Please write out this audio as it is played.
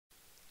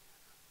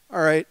All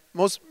right.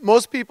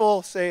 Most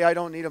people say I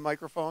don't need a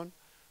microphone,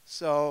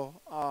 so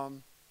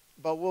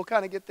but we'll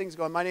kind of get things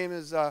going. My name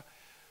is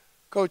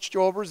Coach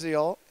Joel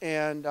Brazil,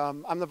 and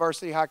I'm the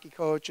varsity hockey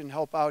coach and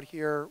help out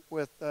here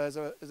with as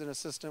an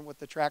assistant with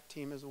the track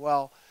team as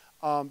well.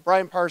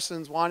 Brian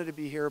Parsons wanted to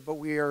be here, but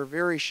we are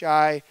very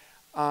shy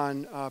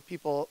on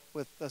people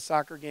with the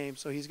soccer game,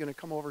 so he's going to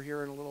come over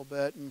here in a little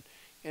bit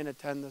and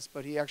attend this.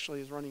 But he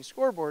actually is running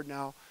scoreboard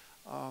now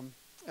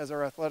as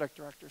our athletic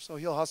director, so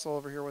he'll hustle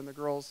over here when the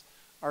girls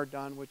are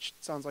done, which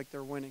sounds like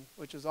they're winning,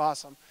 which is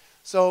awesome.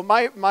 So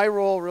my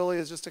role really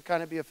is just to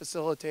kind of be a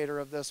facilitator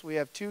of this. We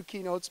have two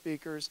keynote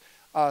speakers,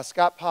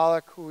 Scott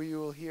Paluch, who you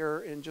will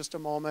hear in just a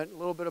moment, a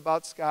little bit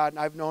about Scott, and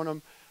I've known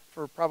him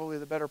for probably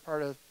the better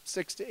part of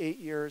 6 to 8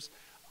 years.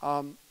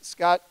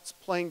 Scott's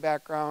playing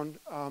background,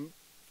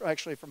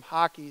 actually from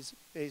hockey's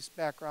based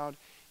background,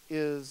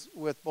 is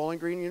with Bowling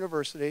Green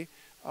University.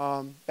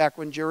 Back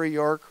when Jerry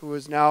York, who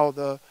is now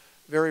the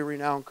very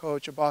renowned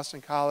coach of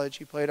Boston College,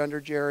 he played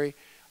under Jerry.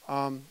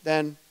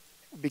 Then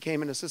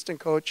became an assistant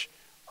coach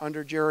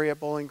under Jerry at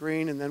Bowling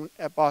Green and then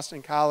at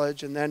Boston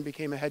College, and then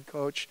became a head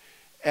coach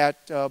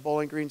at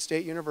Bowling Green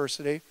State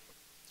University.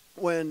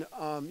 When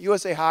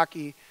USA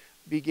Hockey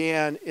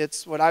began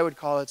its, what I would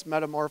call its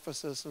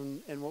metamorphosis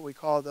and what we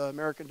call the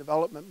American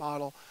development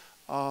model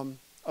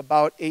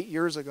about 8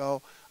 years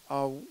ago,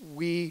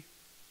 we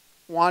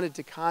wanted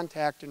to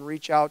contact and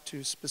reach out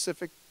to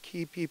specific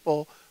key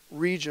people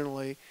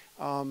regionally,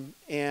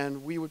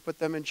 and we would put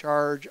them in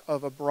charge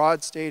of a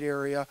broad state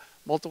area,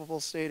 multiple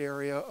state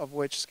area, of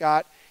which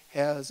Scott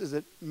has, is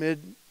it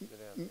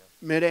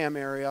Mid-Am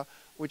area,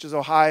 which is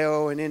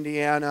Ohio and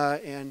Indiana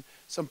and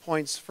some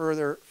points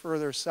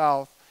further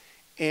south.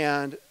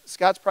 And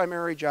Scott's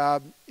primary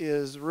job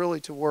is really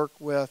to work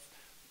with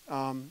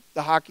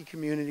the hockey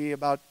community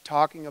about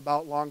talking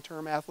about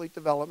long-term athlete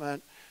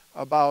development,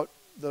 about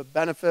the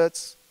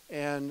benefits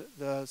and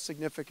the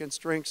significant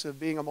strengths of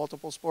being a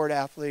multiple sport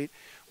athlete,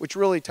 which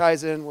really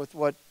ties in with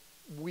what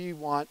we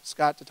want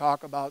Scott to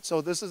talk about.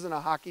 So this isn't a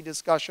hockey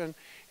discussion.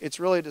 It's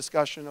really a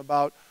discussion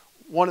about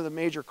one of the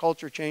major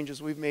culture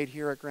changes we've made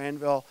here at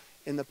Granville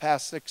in the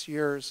past 6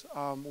 years,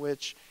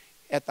 which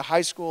at the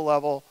high school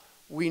level,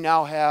 we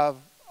now have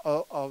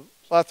a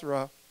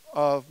plethora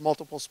of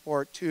multiple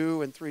sport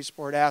 2 and 3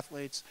 sport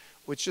athletes,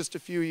 which just a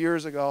few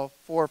years ago,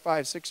 4,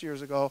 5, 6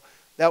 years ago,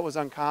 that was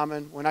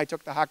uncommon. When I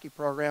took the hockey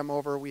program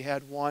over, we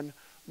had one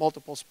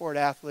multiple sport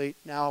athlete.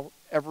 Now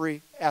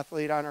every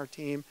athlete on our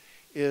team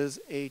is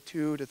a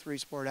 2 to 3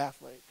 sport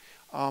athlete.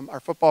 Our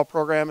football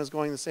program is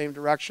going the same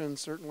direction,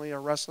 certainly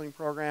our wrestling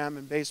program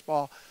and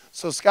baseball.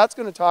 So Scott's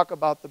going to talk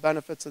about the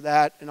benefits of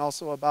that and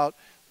also about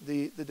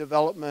the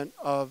development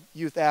of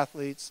youth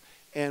athletes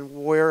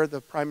and where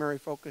the primary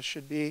focus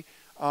should be.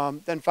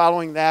 Then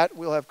following that,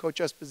 we'll have Coach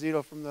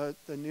Esposito from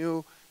the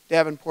new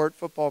Davenport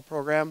football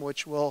program,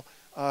 which will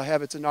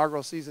have its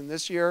inaugural season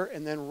this year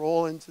and then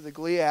roll into the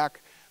GLIAC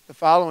the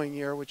following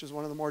year, which is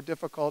one of the more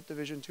difficult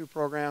Division II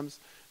programs,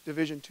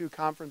 Division II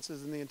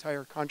conferences in the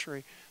entire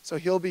country. So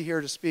he'll be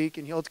here to speak,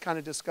 and he'll kind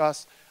of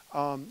discuss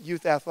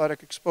youth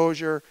athletic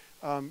exposure,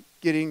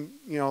 getting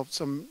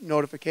some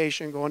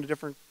notification, going to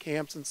different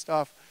camps and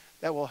stuff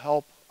that will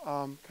help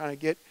kind of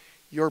get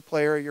your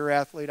player, your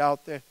athlete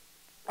out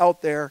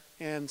there,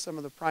 and some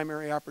of the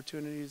primary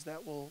opportunities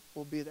that will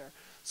be there.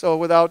 So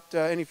without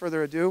any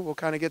further ado, we'll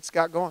kind of get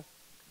Scott going.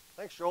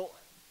 Thanks, Joel.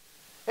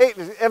 Hey,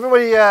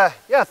 everybody,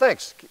 yeah,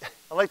 thanks.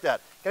 I like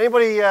that. Can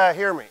anybody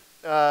hear me?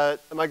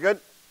 Am I good?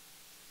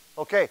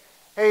 Okay.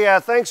 Hey,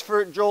 thanks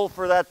for Joel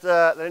for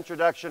that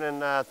introduction,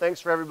 and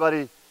thanks for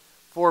everybody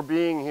for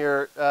being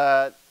here.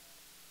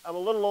 I'm a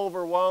little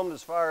overwhelmed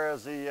as far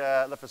as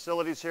the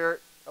facilities here.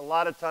 A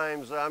lot of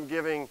times I'm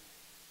giving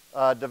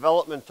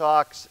development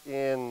talks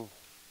in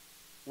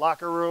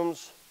locker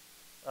rooms,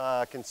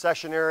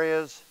 concession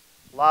areas,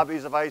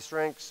 lobbies of ice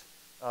rinks,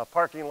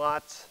 parking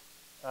lots,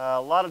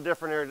 a lot of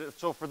different areas.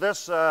 So for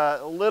this,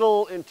 a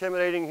little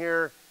intimidating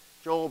here,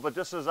 Joel, but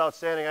this is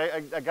outstanding.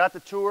 I got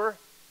the tour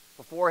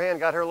beforehand,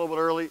 got here a little bit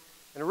early,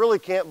 and I really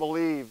can't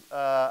believe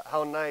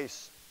how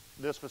nice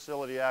this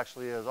facility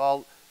actually is.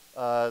 All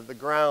the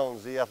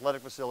grounds, the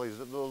athletic facilities,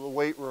 the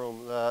weight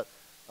room, the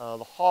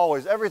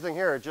hallways, everything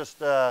here is just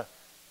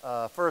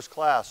first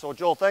class. So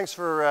Joel, thanks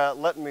for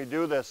letting me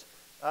do this.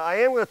 I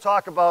am going to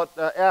talk about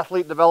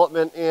athlete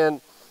development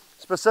and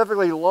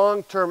specifically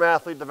long-term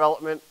athlete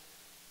development.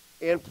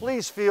 And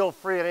please feel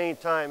free at any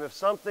time. If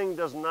something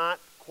does not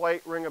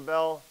quite ring a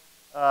bell,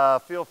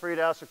 feel free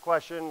to ask a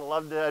question.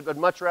 I'd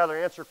much rather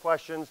answer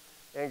questions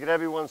and get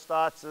everyone's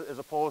thoughts as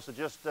opposed to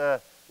just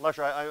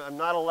lecture. I'm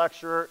not a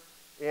lecturer,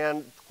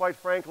 and quite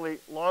frankly,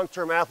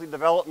 long-term athlete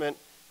development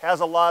has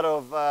a lot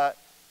of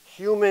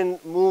human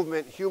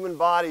movement, human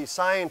body,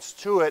 science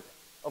to it,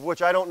 of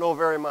which I don't know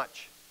very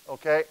much,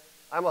 okay?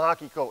 I'm a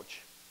hockey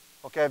coach,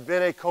 okay? I've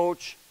been a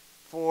coach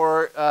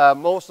for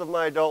most of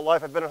my adult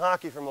life. I've been in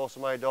hockey for most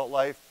of my adult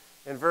life,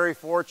 and very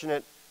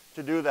fortunate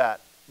to do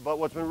that. But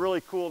what's been really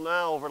cool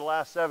now over the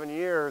last 7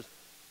 years,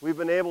 we've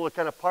been able to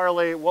kind of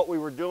parlay what we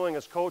were doing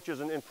as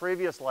coaches in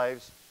previous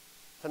lives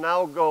to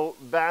now go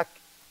back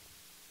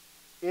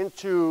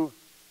into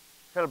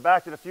kind of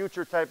back to the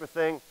future type of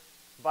thing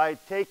by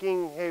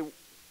taking, hey,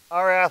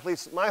 our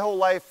athletes, my whole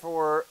life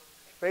for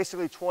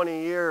basically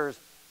 20 years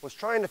was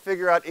trying to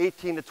figure out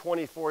 18 to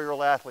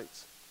 24-year-old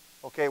athletes.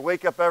 Okay,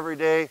 wake up every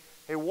day,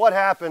 hey, what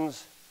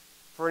happens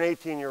for an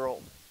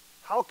 18-year-old?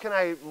 How can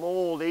I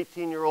mold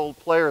 18-year-old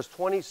players,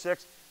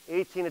 26,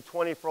 18 to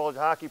 24-year-old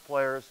hockey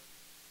players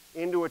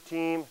into a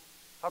team?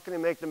 How can I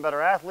make them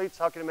better athletes?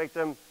 How can I make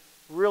them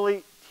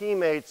really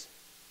teammates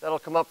that'll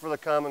come up for the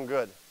common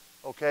good?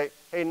 Okay,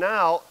 hey,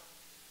 now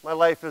my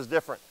life is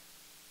different.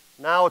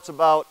 Now it's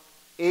about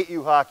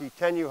 8U hockey,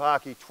 10U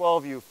hockey,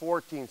 12U,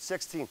 14,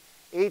 16,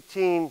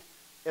 18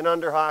 and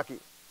under hockey.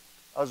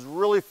 I was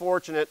really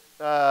fortunate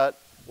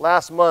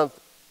last month.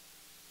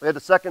 We had the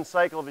second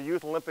cycle of the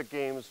Youth Olympic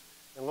Games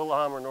in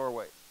Lillehammer,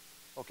 Norway.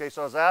 Okay,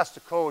 so I was asked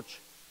to coach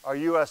our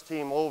U.S.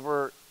 team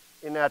over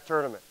in that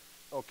tournament.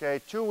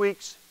 Okay, 2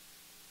 weeks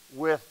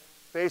with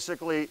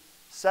basically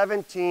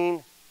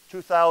 17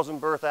 2,000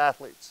 birth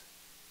athletes.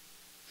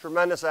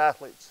 Tremendous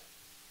athletes.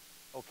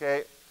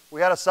 Okay,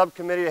 we had a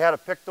subcommittee that had to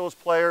pick those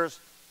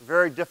players. A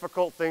very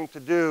difficult thing to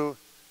do,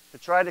 to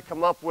try to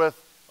come up with,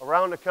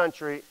 around the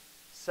country,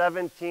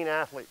 17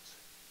 athletes.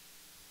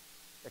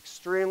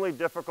 Extremely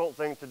difficult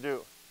thing to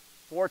do.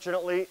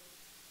 Fortunately,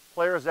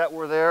 players that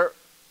were there,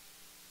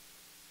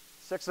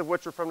 6 of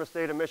which were from the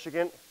state of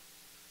Michigan,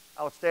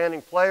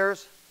 outstanding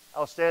players,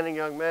 outstanding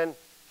young men,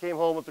 came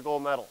home with the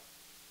gold medal.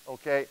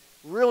 Okay,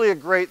 really a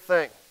great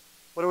thing.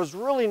 But it was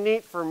really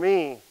neat for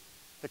me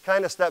to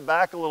kind of step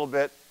back a little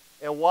bit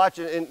and watch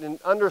it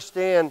and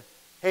understand,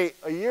 hey,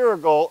 a year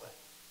ago,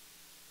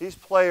 these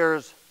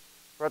players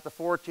were at the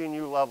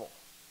 14U level.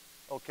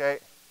 Okay,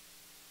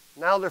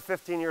 now they're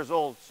 15 years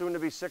old, soon to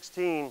be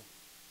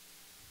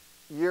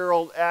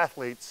 16-year-old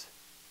athletes,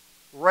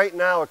 right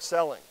now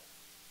excelling.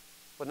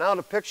 But now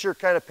the picture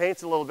kind of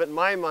paints a little bit in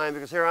my mind,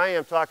 because here I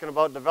am talking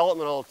about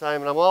development all the time,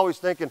 and I'm always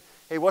thinking,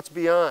 hey, what's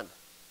beyond?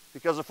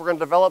 Because if we're going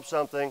to develop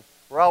something,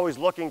 we're always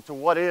looking to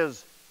what are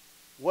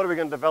we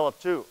going to develop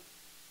to?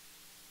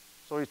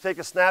 So you take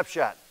a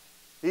snapshot.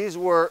 These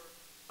were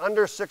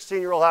under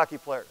 16-year-old hockey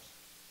players,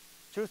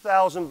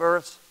 2,000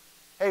 births.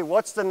 Hey,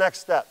 what's the next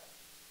step?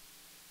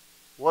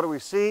 What do we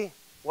see?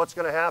 What's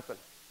going to happen?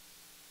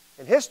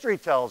 And history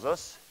tells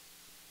us,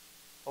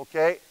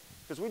 okay,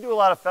 because we do a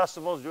lot of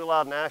festivals, do a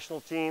lot of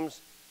national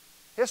teams,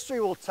 history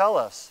will tell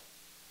us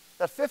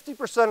that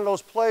 50% of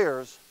those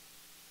players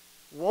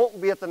won't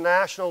be at the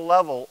national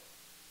level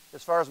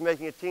as far as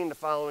making a team the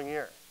following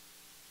year.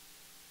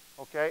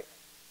 Okay?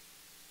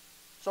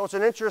 So it's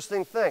an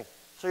interesting thing.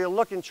 So you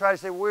look and try to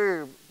say,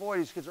 boy,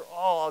 these kids are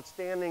all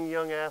outstanding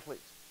young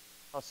athletes,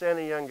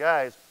 outstanding young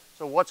guys.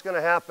 So what's going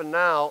to happen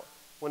now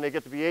when they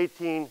get to be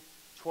 18,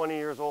 20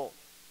 years old?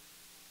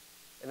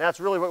 And that's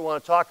really what we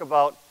want to talk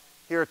about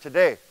here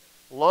today.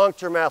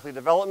 Long-term athlete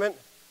development,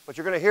 but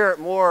you're going to hear it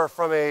more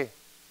from a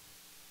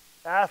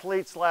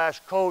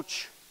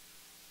athlete/coach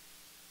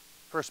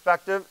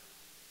perspective,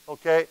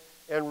 okay?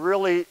 And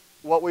really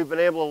what we've been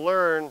able to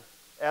learn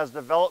as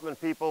development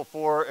people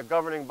for a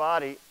governing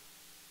body,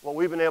 what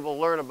we've been able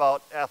to learn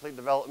about athlete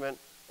development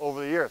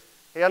over the years.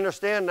 Hey,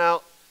 understand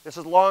now, this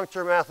is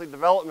long-term athlete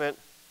development,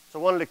 so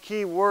one of the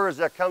key words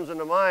that comes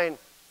into mind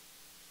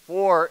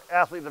for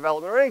athlete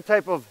development, or any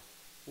type of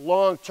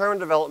long-term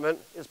development,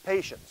 is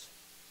patience.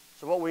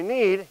 So what we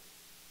need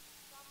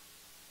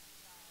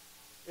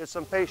is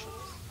some patience.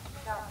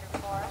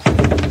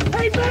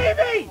 Hey,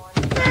 baby!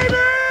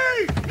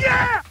 Baby!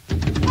 Yeah!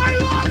 I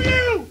love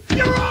you!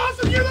 You're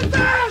awesome! You're the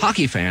best!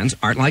 Hockey fans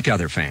aren't like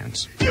other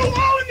fans. You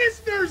own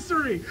this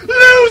nursery!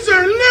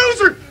 Loser!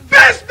 Loser!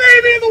 Best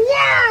baby in the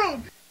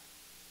world!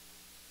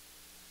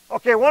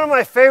 Okay, one of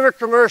my favorite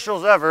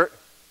commercials ever.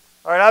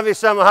 All right,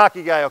 obviously I'm a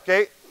hockey guy,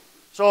 okay?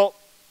 So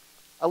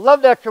I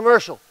love that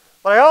commercial.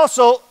 But I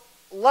also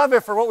love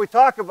it for what we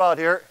talk about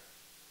here,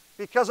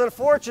 because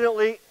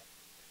unfortunately,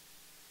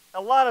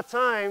 a lot of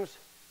times,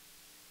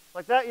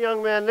 like that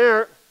young man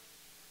there,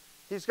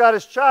 he's got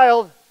his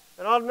child,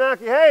 and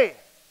automatically, hey,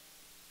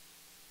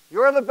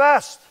 you're the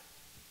best.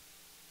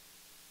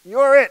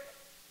 You're it.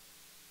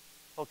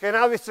 Okay,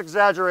 now it's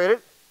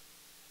exaggerated.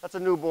 That's a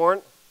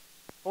newborn.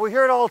 But we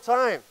hear it all the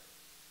time.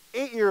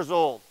 8 years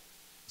old,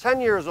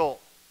 10 years old,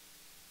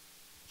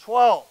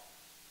 12,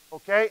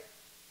 okay?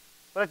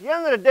 But at the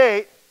end of the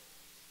day,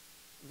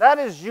 that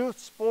is youth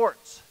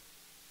sports.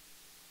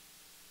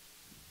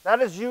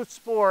 That is youth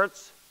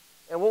sports,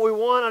 and what we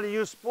want out of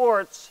youth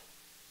sports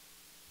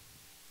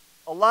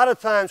a lot of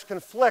times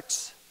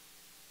conflicts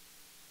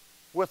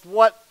with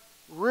what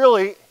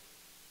really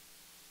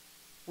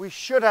we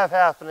should have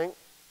happening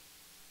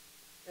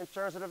in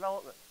terms of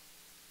development,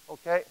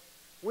 okay?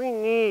 We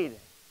need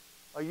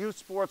a youth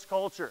sports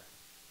culture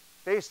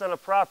based on the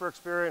proper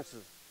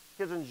experiences,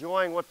 kids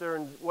enjoying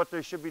what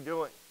they should be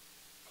doing,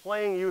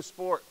 playing youth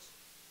sports.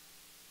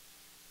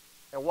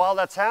 And while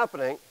that's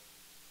happening,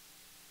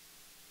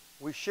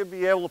 we should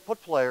be able to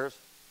put players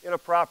in a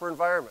proper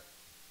environment.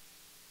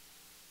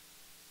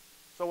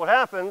 So what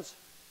happens,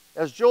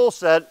 as Joel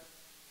said,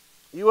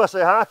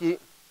 USA Hockey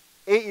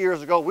 8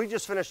 years ago, we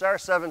just finished our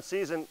 7th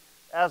season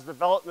as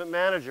development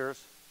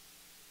managers.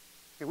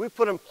 Okay, we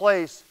put in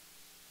place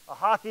a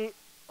hockey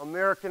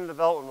American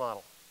development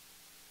model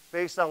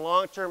based on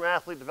long-term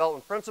athlete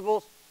development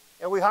principles,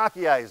 and we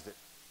hockeyized it.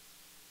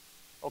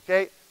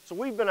 Okay, so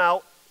we've been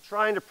out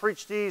trying to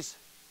preach these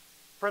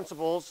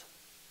principles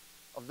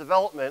of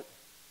development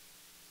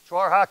to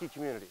our hockey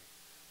community.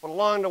 But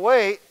along the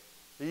way,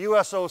 the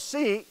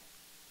USOC,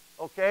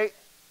 okay,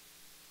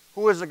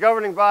 who is the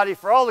governing body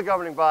for all the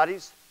governing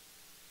bodies,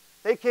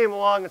 they came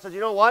along and said, you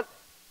know what?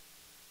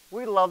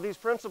 We love these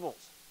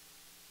principles.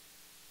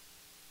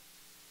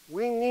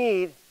 We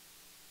need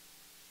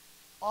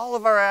all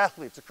of our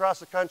athletes across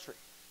the country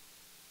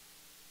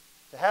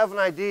to have an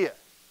idea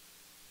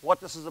what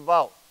this is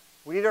about.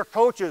 We need our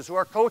coaches who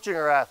are coaching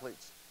our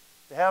athletes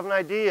to have an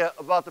idea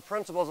about the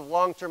principles of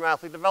long-term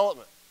athlete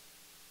development.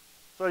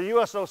 So the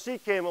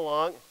USOC came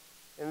along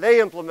and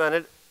they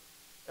implemented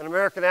an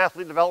American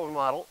athlete development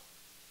model,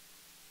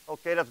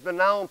 okay, that's been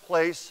now in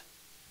place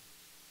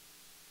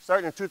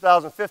starting in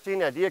 2015.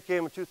 The idea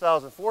came in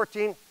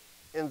 2014,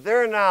 and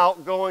they're now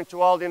going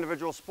to all the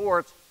individual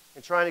sports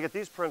and trying to get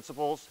these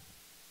principles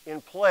in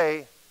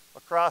play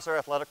across our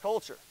athletic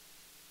culture.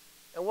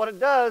 And what it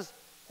does,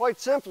 quite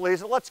simply,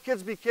 is it lets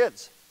kids be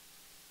kids.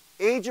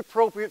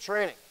 Age-appropriate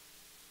training.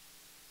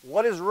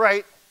 What is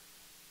right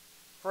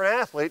for an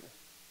athlete,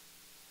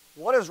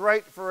 what is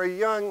right for a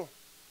young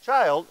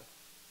child,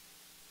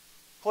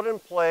 put in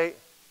play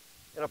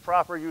in a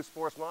proper youth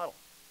sports model.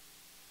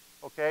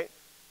 Okay?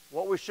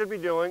 What we should be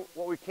doing,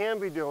 what we can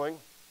be doing,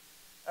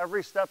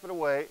 every step of the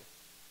way,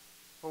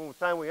 from the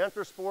time we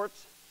enter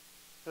sports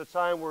to the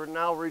time we're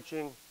now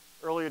reaching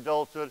early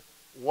adulthood,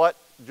 what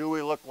do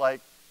we look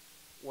like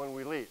when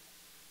we leave?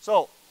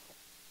 So,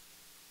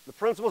 the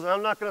principles, and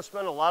I'm not going to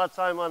spend a lot of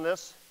time on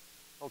this,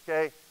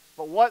 okay,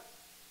 but what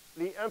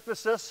the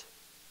emphasis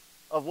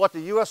of what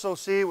the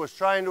USOC was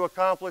trying to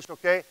accomplish,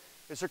 okay,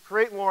 is to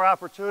create more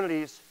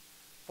opportunities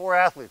for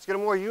athletes, get a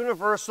more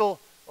universal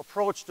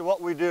approach to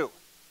what we do,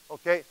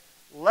 okay?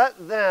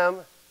 Let them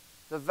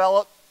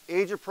develop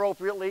age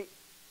appropriately,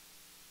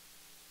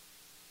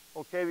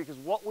 okay, because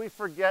what we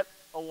forget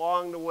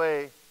along the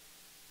way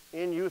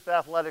in youth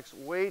athletics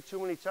way too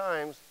many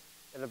times,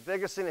 and the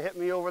biggest thing that hit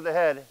me over the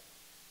head,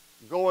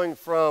 going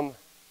from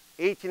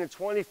 18 and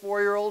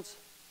 24-year-olds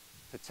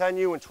to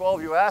 10U and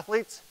 12U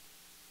athletes,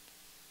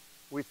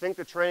 we think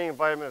the training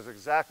environment is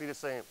exactly the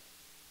same.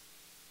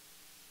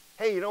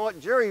 Hey, you know what?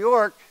 Jerry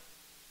York,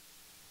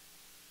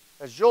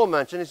 as Joel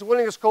mentioned, he's the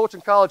winningest coach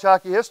in college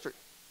hockey history.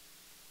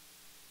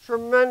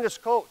 Tremendous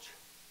coach.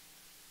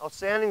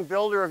 Outstanding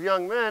builder of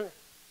young men.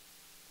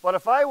 But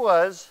if I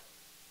was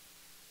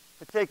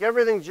to take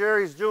everything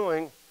Jerry's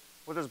doing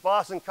with his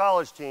Boston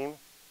College team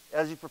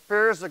as he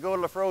prepares to go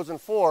to the Frozen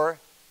Four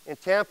in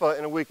Tampa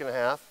in a week and a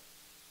half,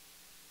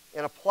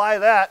 and apply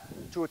that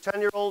to a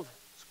 10-year-old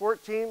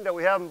squirt team that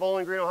we have in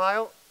Bowling Green,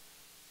 Ohio,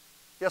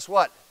 guess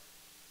what?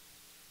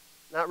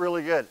 Not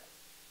really good,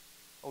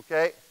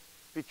 okay?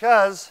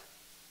 Because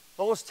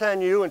those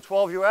 10U and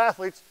 12U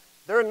athletes,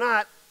 they're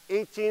not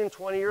 18 and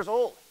 20 years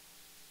old.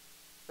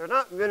 They're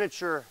not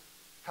miniature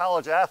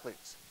college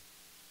athletes.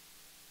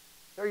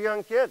 They're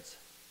young kids.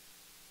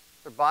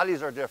 Their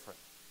bodies are different.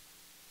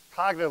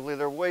 Cognitively,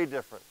 they're way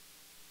different.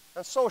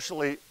 And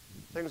socially,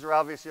 things are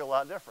obviously a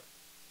lot different.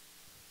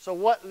 So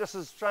what this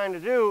is trying to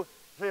do is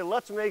say,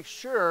 let's make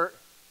sure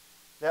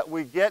that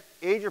we get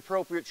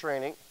age-appropriate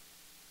training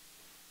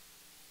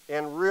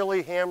and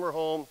really hammer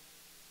home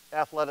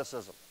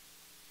athleticism.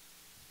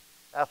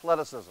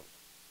 Athleticism.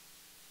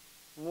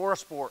 More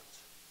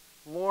sports,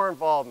 more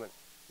involvement,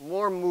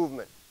 more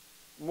movement,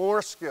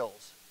 more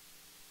skills,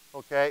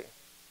 okay?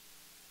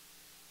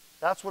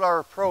 That's what our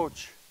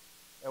approach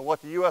and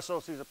what the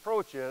USOC's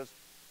approach is.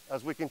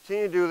 As we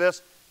continue to do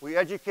this, we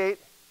educate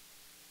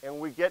and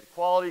we get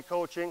quality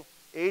coaching,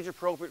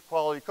 age-appropriate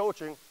quality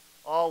coaching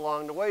all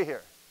along the way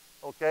here,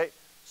 okay?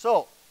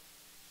 So,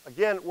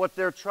 again, what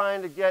they're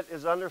trying to get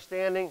is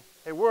understanding,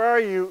 hey, where are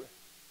you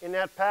in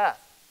that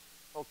path,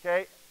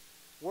 okay?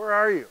 Where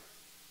are you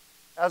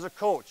as a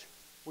coach?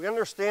 We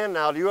understand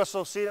now, the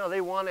USOC now,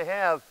 they want to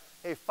have,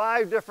 hey,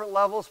 5 different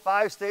levels,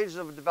 5 stages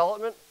of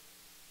development.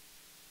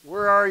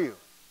 Where are you?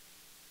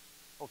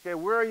 Okay,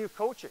 where are you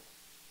coaching?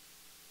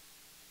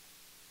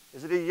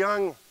 Is it a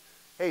young,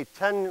 hey,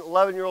 10,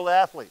 11-year-old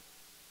athlete,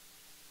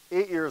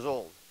 8 years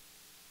old,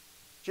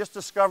 just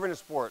discovering the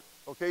sport,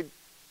 okay,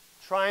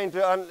 trying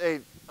to, hey,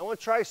 I want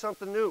to try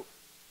something new.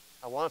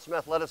 I want some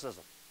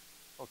athleticism,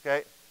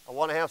 okay? I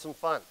want to have some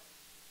fun.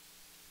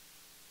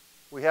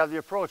 We have the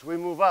approach. We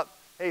move up.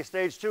 Hey,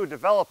 stage 2,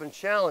 develop and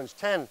challenge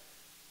 10,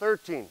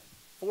 13,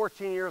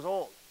 14 years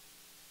old.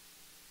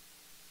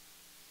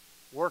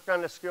 Work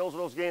on the skills of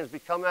those games.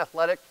 Become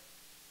athletic.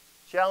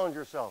 Challenge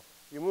yourself.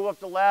 You move up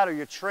the ladder.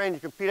 You train.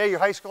 You compete. Hey, you're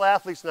high school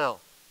athletes now.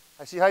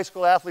 I see high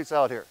school athletes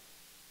out here.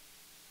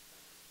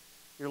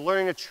 You're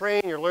learning to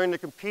train. You're learning to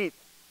compete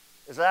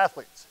as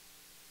athletes.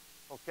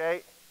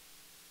 Okay?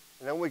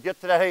 And then we get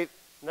to that, hey,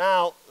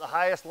 now the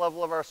highest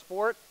level of our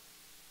sport.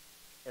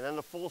 And then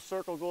the full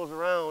circle goes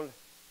around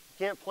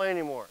You can't play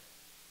anymore.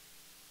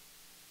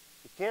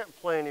 You can't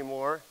play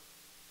anymore.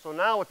 So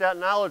now with that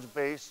knowledge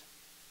base,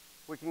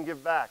 we can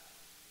give back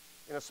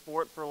in a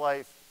sport for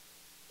life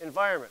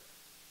environment.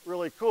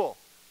 Really cool.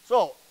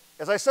 So,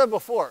 as I said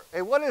before,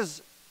 hey, what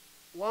is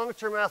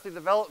long-term athlete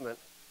development?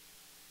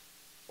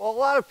 Well, a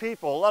lot of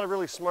people, a lot of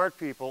really smart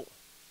people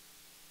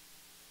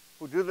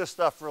who do this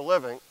stuff for a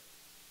living,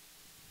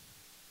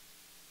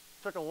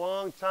 took a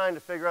long time to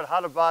figure out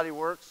how the body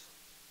works,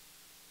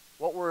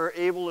 what we're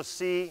able to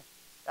see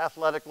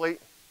athletically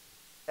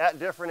at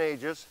different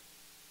ages,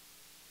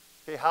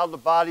 okay, how the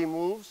body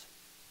moves,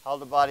 how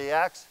the body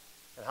acts,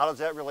 and how does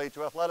that relate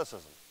to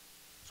athleticism.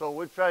 So what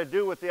we try to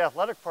do with the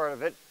athletic part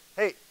of it,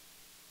 hey,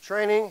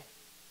 training,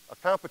 a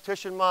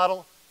competition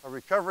model, a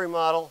recovery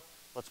model,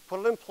 let's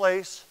put it in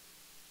place,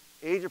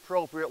 age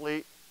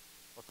appropriately,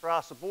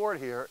 across the board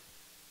here,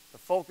 to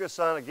focus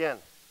on, again,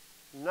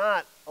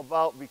 not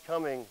about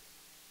becoming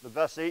the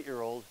best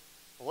 8-year-old,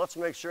 but let's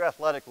make sure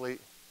athletically,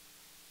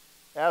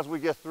 as we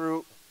get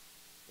through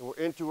and we're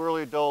into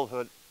early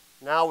adulthood,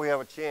 now we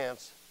have a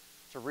chance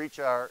to reach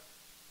our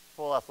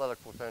full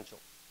athletic potential.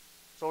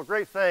 So a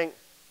great thing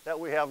that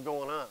we have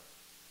going on.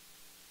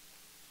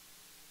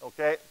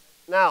 Okay,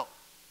 now,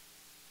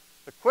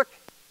 the quick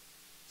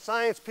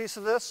science piece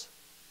of this,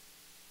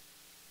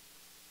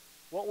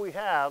 what we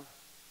have,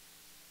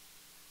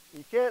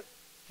 can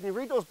you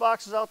read those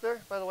boxes out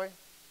there, by the way?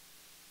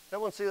 Does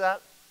everyone see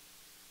that?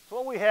 So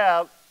what we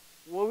have,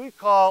 what we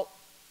call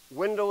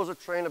windows of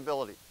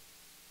trainability.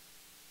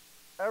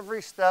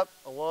 Every step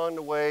along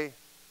the way,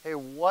 hey,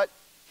 what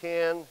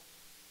can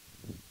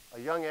a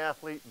young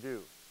athlete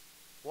do?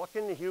 What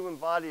can the human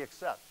body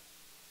accept?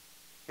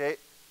 Okay,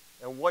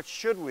 and what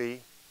should we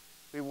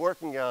be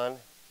working on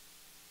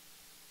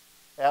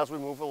as we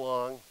move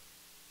along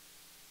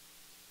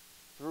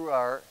through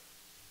our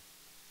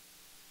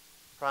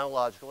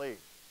chronological age?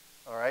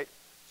 All right,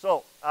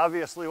 so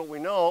obviously what we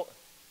know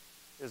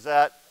is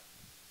that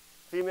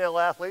female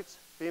athletes,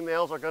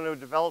 females are going to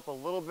develop a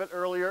little bit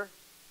earlier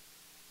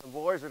than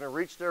boys, are going to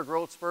reach their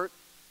growth spurt.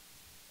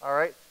 All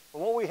right,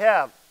 but what we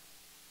have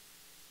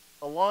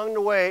along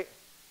the way,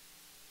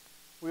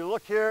 we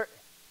look here,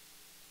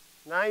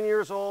 9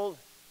 years old,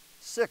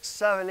 6,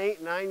 7,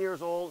 8, 9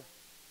 years old.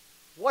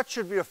 What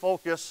should be a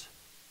focus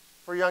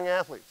for young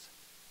athletes?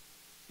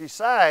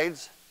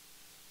 Besides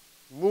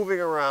moving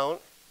around,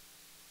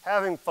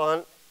 having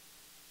fun,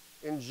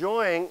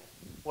 enjoying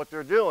what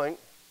they're doing,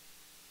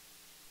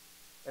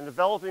 and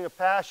developing a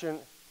passion,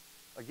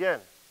 again,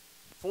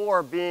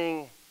 for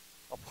being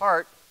a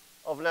part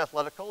of an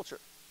athletic culture.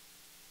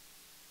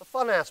 The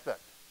fun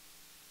aspect.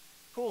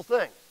 Cool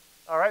thing.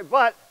 All right,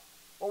 but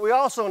what we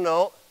also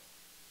know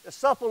is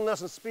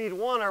suppleness and speed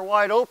 1 are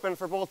wide open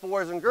for both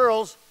boys and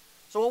girls.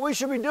 So what we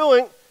should be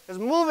doing is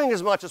moving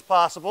as much as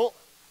possible,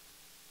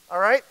 all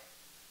right,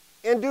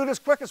 and do it as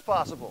quick as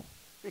possible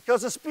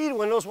because the speed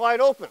window is wide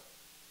open.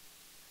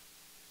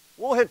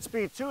 We'll hit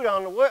speed 2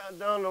 down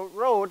the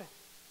road,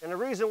 and the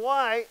reason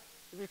why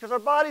is because our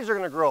bodies are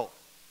going to grow.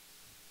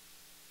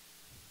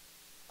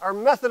 Our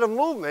method of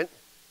movement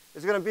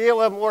is going to be able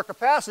to have more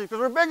capacity because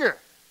we're bigger.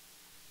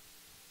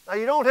 Now,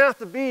 you don't have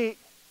to be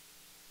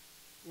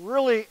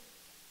really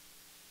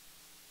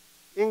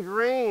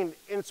ingrained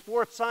in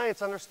sports science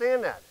to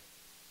understand that.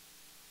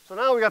 So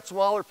now we got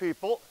smaller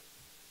people.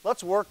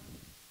 Let's work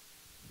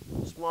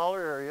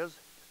smaller areas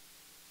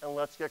and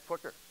let's get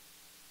quicker.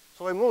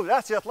 So we move.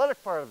 That's the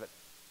athletic part of it.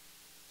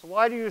 So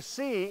why do you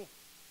see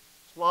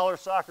smaller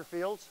soccer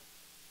fields,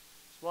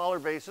 smaller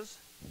bases,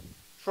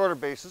 shorter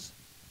bases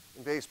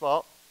in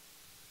baseball,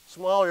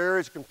 smaller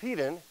areas to compete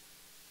in?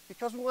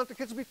 Because we want the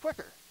kids to be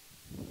quicker.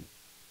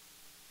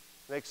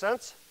 Make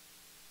sense?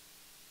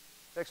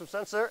 Make some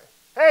sense there?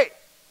 Hey,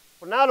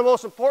 but now the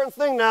most important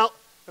thing now,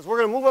 because we're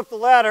going to move up the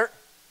ladder,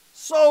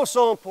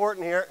 so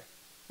important here.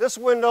 This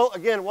window,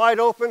 again, wide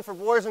open for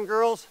boys and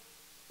girls.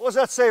 What does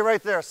that say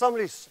right there?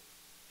 Somebody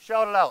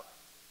shout it out.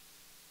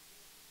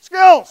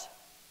 Skills.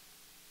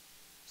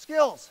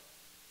 Skills.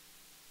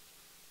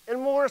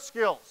 And more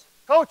skills.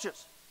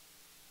 Coaches.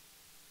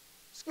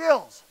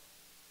 Skills.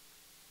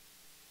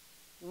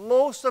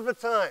 Most of the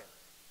time,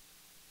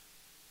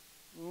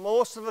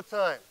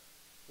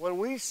 when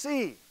we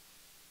see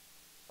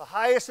the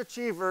highest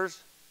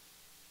achievers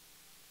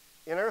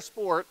in our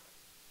sport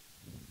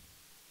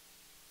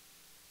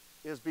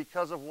is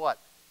because of what?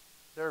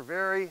 They're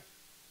very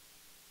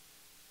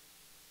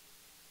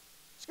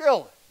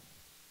skilled.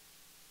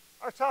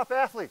 Our top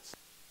athletes,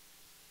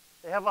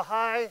 they have a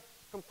high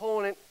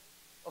component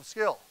of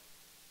skill.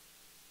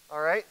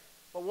 All right?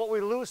 But what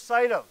we lose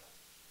sight of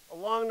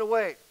along the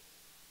way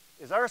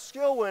is our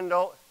skill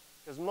window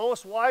is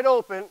most wide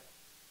open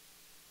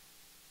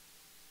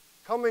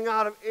coming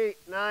out of 8,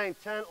 9,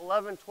 10,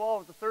 11,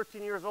 12 to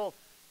 13 years old.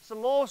 It's the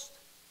most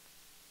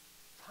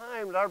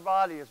time that our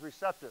body is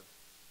receptive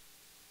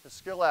to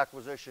skill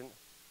acquisition,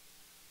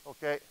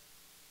 okay?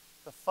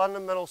 The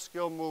fundamental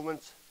skill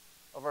movements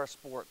of our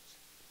sports,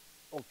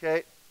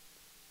 okay?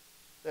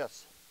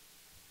 This,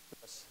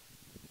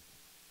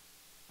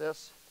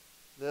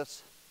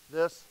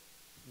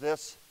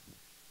 this,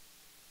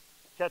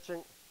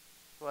 catching.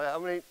 So how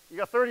many? You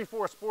got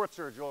 34 sports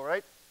here, Joel,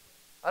 right?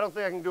 I don't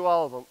think I can do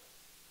all of them,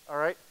 all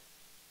right?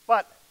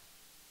 But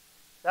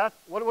that,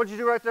 what did you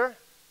do right there?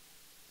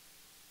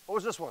 What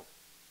was this one?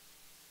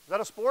 Is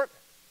that a sport?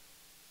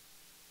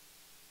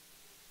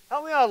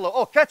 Help me out a little.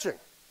 Oh, catching.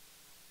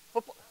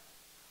 Football.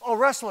 Oh,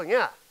 wrestling,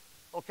 yeah.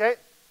 Okay.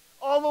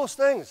 All those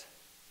things.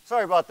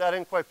 Sorry about that. I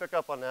didn't quite pick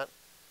up on that.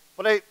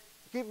 But hey,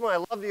 keep in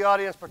mind, I love the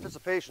audience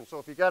participation. So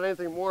if you got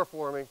anything more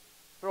for me,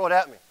 throw it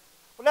at me.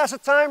 But that's the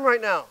time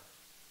right now.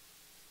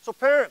 So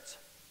parents,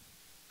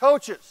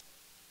 coaches,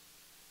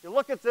 you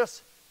look at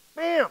this,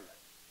 bam.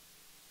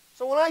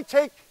 So when I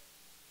take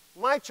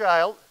my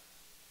child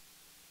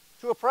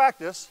to a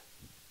practice,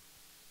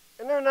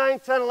 and they're 9,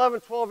 10,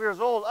 11, 12 years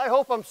old, I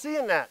hope I'm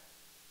seeing that.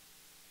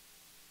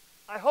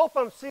 I hope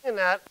I'm seeing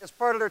that as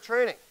part of their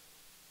training.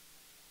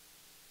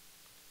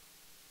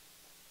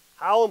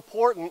 How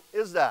important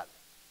is that?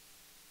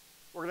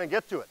 We're going to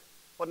get to it.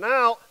 But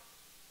now,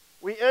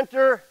 we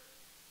enter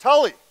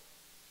Tully.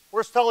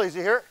 Where's Tully? Is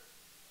he here?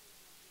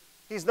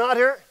 He's not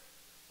here?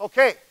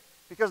 Okay,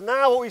 because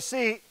now what we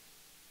see,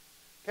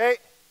 okay,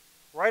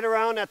 right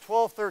around at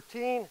 12,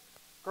 13,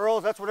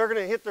 girls, that's when they're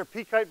going to hit their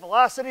peak height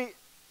velocity,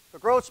 the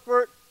growth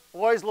spurt.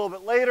 Boys a little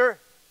bit later.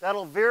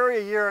 That'll vary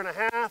a year and a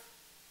half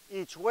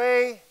each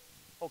way.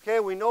 Okay,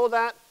 we know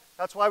that.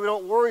 That's why we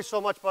don't worry so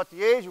much about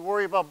the age. We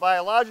worry about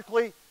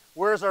biologically,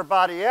 where's our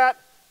body at.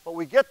 But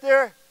we get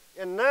there,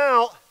 and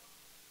now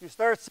you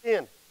start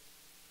seeing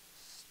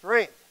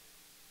strength,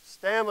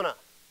 stamina,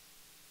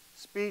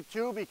 speed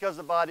too, because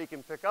the body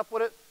can pick up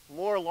with it,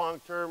 more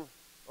long-term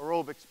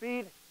aerobic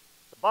speed.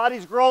 The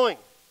body's growing.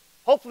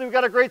 Hopefully we've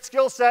got a great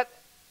skill set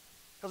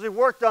because we've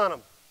worked on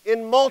them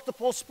in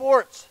multiple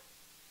sports.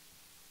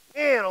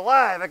 Man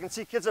alive, I can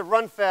see kids that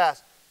run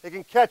fast. They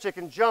can catch, they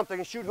can jump, they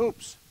can shoot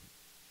hoops.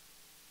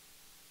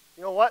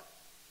 You know what?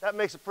 That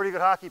makes a pretty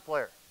good hockey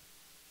player.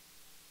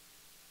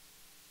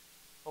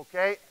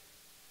 Okay?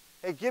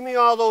 Hey, give me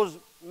all those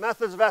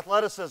methods of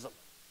athleticism.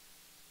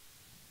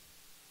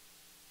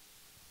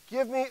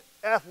 Give me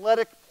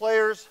athletic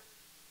players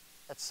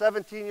at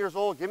 17 years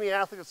old. Give me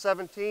athletes at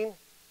 17, and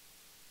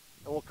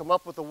we'll come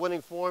up with a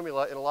winning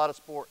formula in a lot of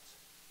sports.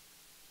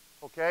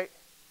 Okay?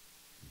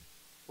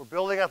 We're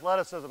building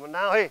athleticism. And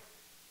now, hey,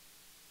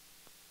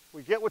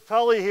 we get with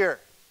Tully here,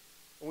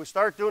 and we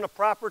start doing a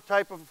proper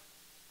type of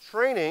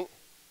training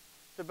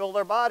to build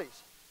our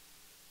bodies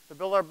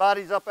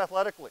up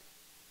athletically.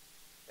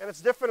 And it's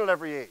different at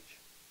every age.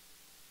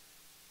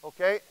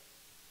 Okay?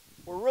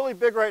 We're really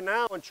big right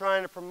now in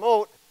trying to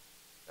promote,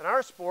 in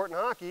our sport, in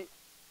hockey,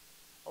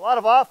 a lot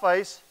of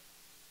off-ice,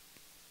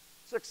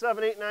 6,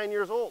 7, 8, 9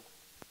 years old.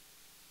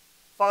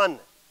 Fun,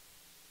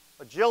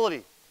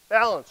 agility,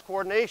 balance,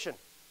 coordination,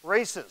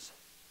 races,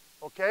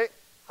 okay?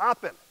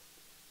 Hopping,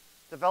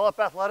 develop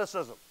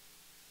athleticism.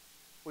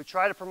 We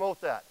try to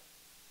promote that.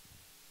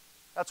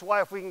 That's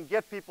why if we can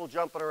get people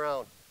jumping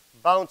around,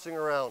 bouncing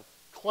around,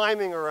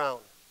 climbing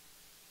around,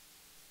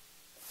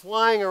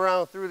 flying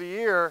around through the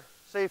air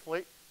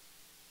safely,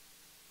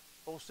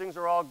 those things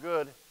are all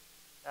good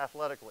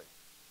athletically.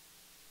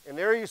 And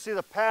there you see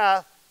the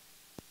path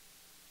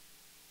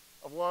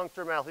of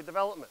long-term athlete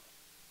development.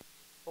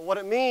 But what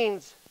it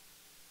means,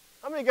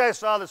 how many guys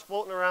saw this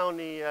floating around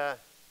the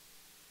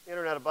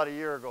internet about a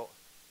year ago?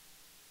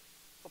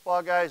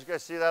 Football guys, you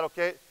guys see that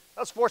okay?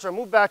 That's fortunate. I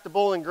moved back to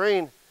Bowling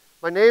Green.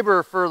 My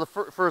neighbor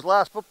for his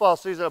last football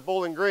season at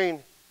Bowling Green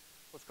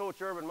was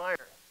Coach Urban Meyer,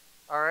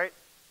 all right?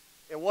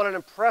 And what an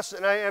impressive,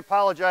 and I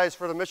apologize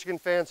for the Michigan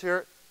fans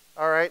here,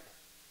 all right?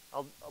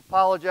 I'll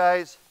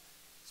apologize.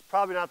 It's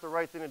probably not the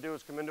right thing to do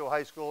is come into a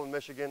high school in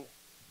Michigan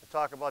and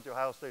talk about the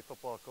Ohio State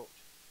football coach.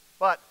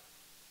 But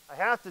I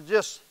have to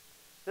just,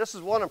 this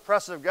is one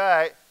impressive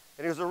guy,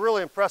 and he was a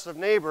really impressive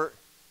neighbor.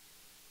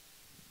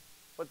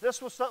 But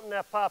this was something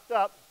that popped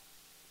up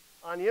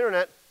on the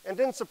internet and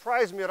didn't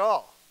surprise me at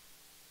all.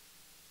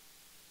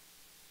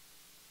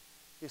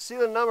 You see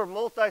the number of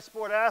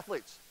multi-sport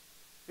athletes.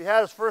 He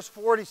had his first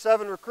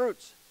 47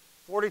 recruits,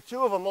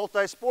 42 of them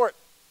multi-sport.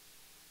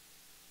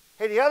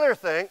 Hey, the other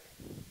thing,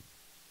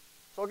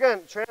 so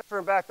again,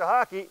 transferring back to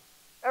hockey,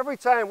 every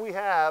time we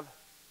have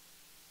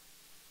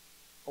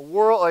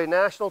a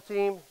national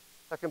team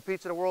that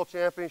competes in the World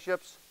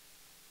Championships,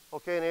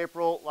 okay, in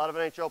April, a lot of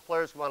NHL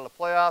players come out in the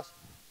playoffs,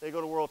 they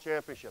go to World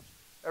Championships.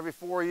 Every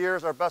 4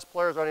 years, our best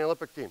players are on the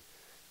Olympic team.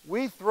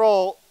 We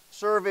throw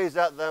surveys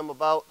at them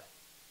about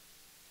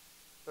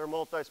their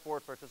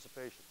multi-sport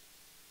participation.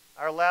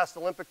 Our last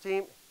Olympic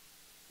team,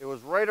 it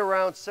was right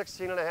around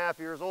 16 and a half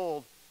years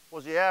old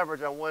was the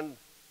average on when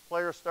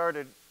players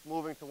started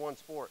moving to one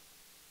sport,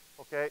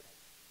 okay?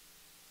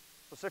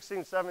 So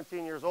 16,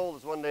 17 years old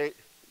is when they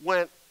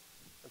went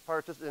and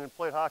participated and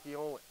played hockey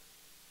only.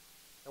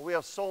 And we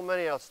have so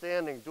many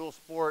outstanding dual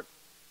sport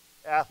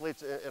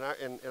athletes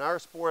in our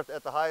sport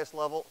at the highest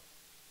level,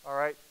 all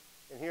right?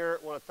 And here,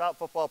 one of the top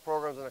football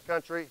programs in the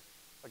country.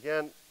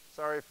 Again,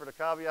 sorry for the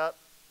caveat.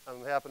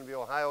 I happen to be an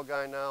Ohio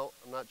guy now.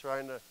 I'm not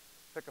trying to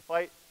pick a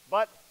fight.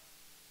 But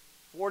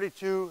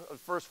 42 of the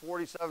first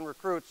 47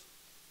 recruits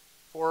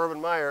for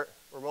Urban Meyer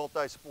were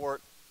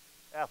multi-sport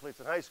athletes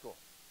in high school.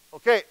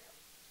 Okay,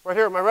 right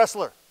here, my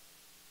wrestler.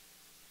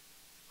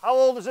 How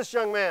old is this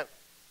young man?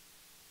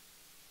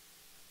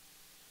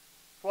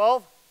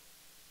 12?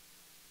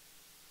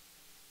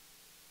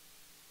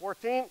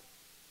 14?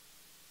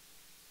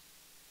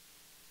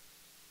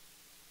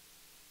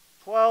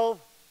 12,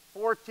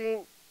 14,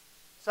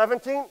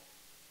 17?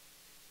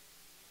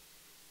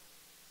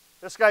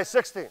 This guy's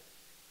 16.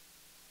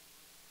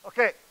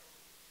 Okay.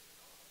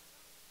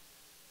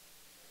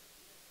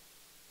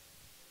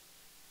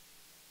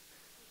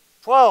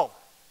 $12,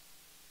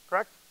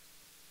 correct?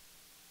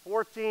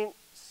 14,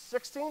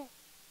 16? All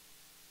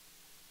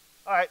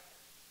right.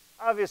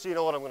 Obviously, you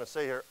know what I'm going to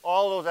say here.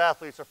 All those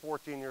athletes are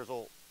 14 years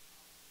old.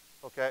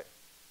 Okay?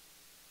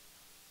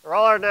 They're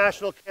all our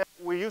national camp.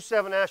 We used to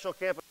have a national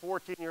camp at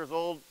 14 years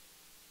old.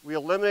 We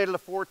eliminated a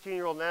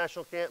 14-year-old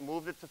national camp,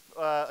 moved it to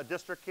a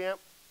district camp,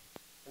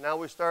 and now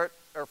we start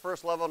our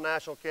first level of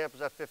national camp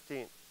is at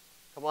 15.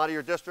 Come out of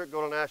your district,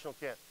 go to national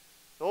camp.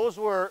 Those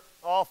were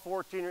all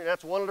 14 years.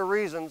 That's one of the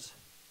reasons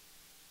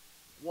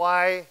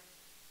why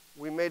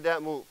we made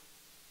that move.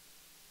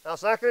 Now,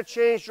 it's not going to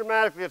change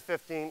dramatically at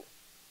 15,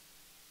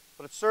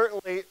 but it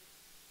certainly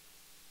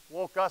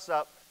woke us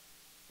up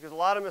because a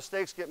lot of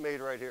mistakes get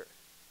made right here.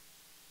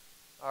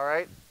 All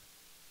right?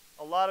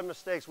 A lot of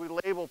mistakes. We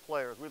label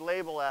players. We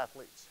label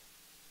athletes.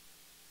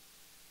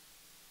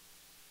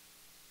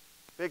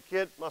 Big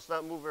kid must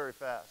not move very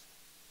fast.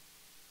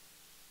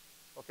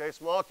 Okay,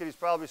 small kid, he's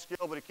probably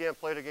skilled, but he can't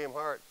play the game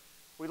hard.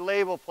 We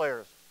label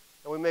players,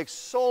 and we make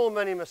so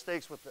many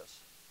mistakes with this.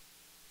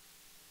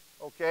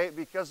 Okay,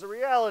 because the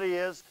reality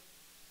is,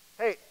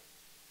 hey,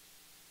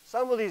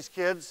 some of these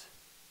kids,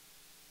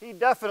 he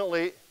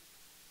definitely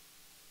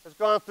has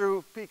gone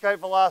through peak height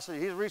velocity.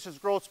 He's reached his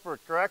growth spurt,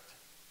 correct?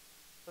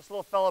 This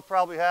little fella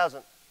probably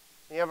hasn't.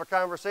 And you have a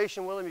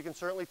conversation with him, you can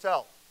certainly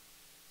tell.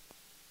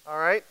 All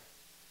right?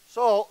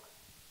 So,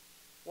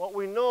 what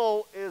we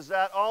know is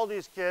that all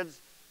these kids,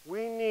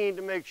 we need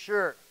to make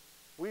sure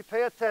we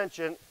pay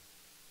attention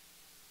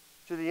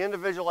to the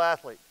individual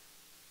athlete.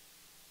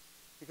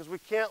 Because we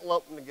can't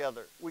lump them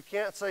together. We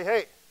can't say,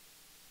 hey,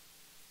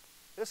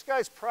 this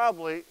guy's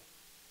probably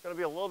going to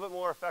be a little bit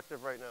more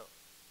effective right now.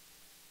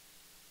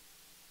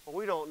 But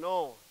we don't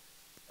know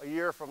a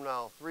year from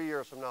now, 3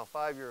 years from now,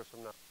 5 years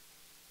from now.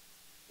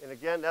 And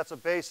again, that's a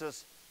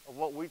basis of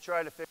what we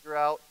try to figure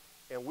out,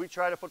 and we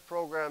try to put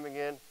programming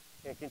in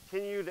and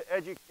continue to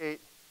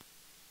educate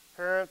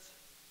parents,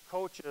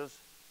 coaches,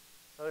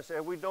 and I say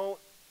we don't,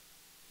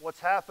 what's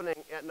happening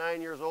at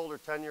 9 years old or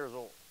 10 years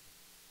old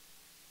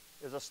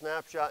is a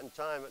snapshot in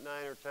time at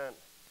 9 or 10.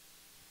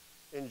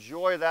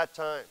 Enjoy that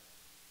time.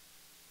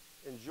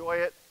 Enjoy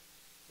it.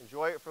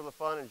 Enjoy it for the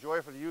fun. Enjoy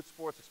it for the youth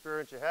sports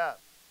experience you have.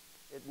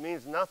 It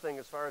means nothing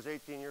as far as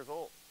 18 years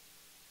old.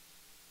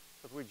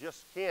 Because we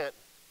just can't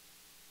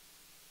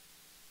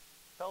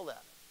tell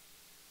that.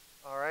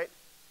 All right?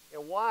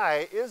 And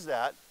why is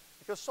that?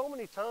 Because so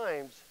many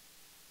times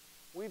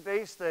we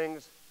base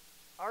things,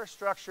 our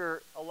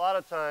structure a lot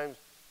of times,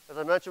 as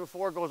I mentioned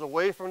before, goes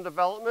away from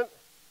development.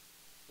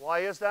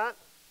 Why is that?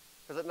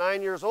 Because at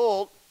 9 years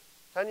old,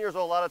 10 years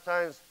old, a lot of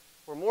times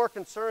we're more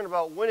concerned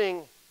about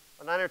winning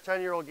a 9 or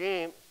 10-year-old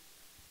game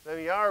than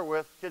we are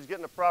with kids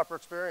getting a proper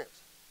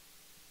experience.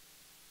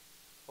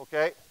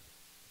 Okay?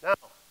 Now,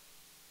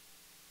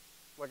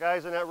 my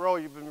guys in that row,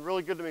 you've been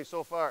really good to me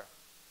so far.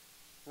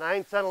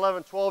 9, 10,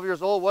 11, 12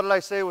 years old, what did I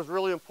say was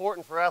really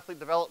important for athlete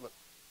development?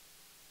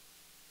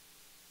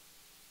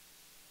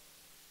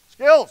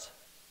 Skills,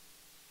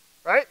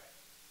 right?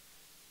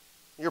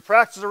 Your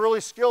practices are really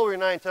skilled when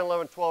you're 9, 10,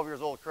 11, 12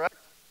 years old, correct?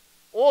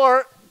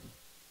 Or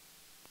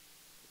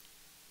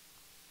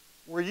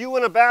were you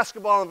in a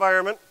basketball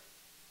environment,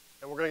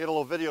 and we're going to get a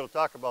little video to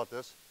talk about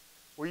this,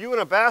 were you in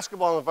a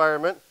basketball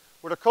environment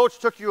where the coach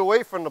took you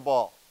away from the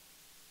ball?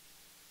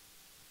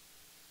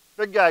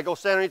 Big guy, go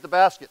stand underneath the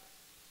basket.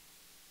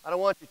 I don't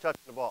want you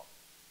touching the ball.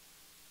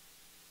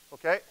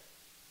 Okay?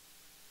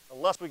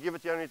 Unless we give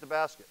it to you underneath the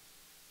basket.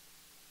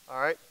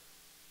 All right?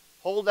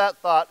 Hold that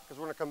thought, because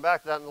we're going to come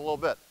back to that in a little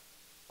bit.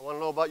 I want to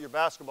know about your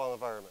basketball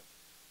environment.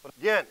 But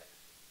again,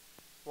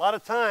 a lot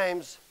of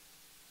times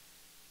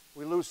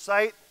we lose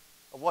sight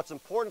of what's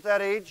important at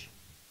that age.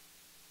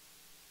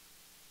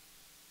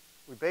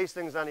 We base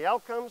things on the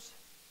outcomes.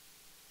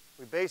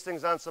 We base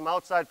things on some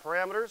outside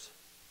parameters.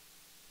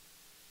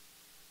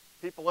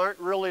 People aren't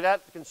really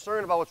that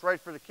concerned about what's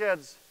right for the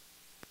kids.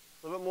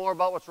 A little bit more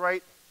about what's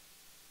right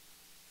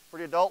for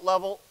the adult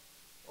level,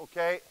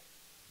 okay?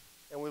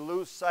 And we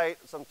lose sight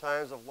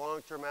sometimes of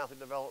long-term athlete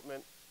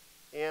development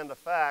and the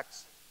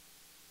facts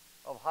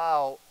of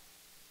how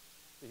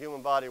the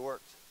human body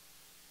works.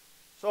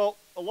 So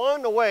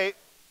along the way,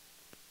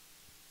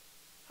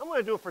 how am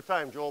I doing for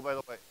time, Joel, by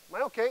the way?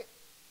 Am I okay?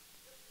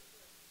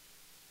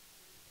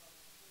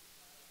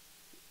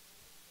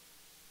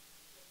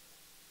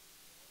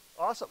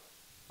 Awesome.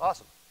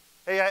 Awesome.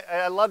 Hey,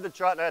 I love the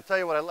chart, and I tell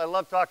you what, I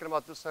love talking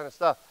about this kind of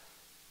stuff.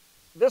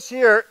 This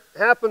here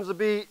happens to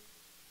be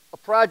a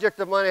project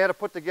of mine I had to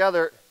put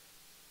together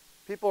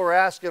people were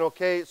asking,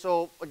 okay,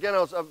 so again,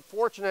 I'm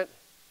fortunate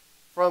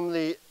from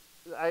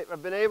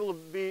I've been able to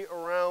be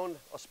around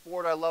a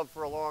sport I love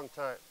for a long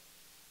time.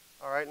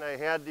 All right, and I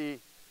had the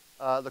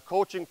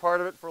coaching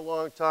part of it for a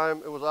long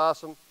time. It was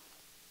awesome.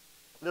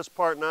 This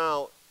part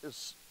now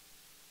is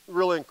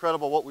really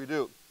incredible what we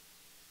do.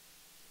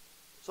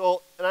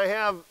 So, and I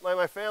have,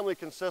 my family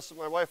consists of,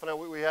 my wife and I,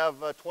 we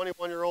have a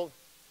 21-year-old,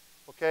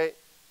 okay,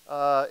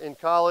 in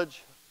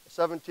college, a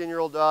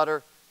 17-year-old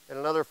daughter, and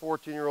another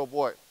 14-year-old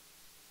boy.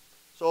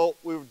 So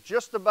we're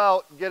just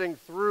about getting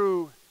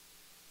through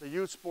the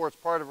youth sports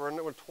part of it. We're in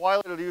the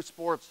twilight of the youth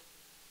sports.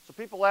 So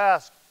people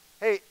ask,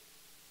 hey,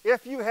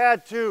 if you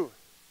had to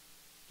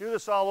do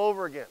this all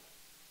over again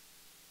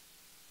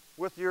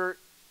with your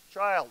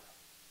child,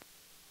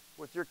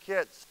 with your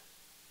kids,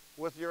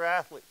 with your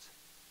athletes,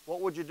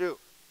 what would you do?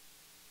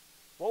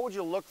 What would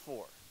you look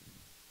for?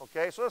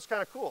 Okay, so that's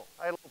kind of cool.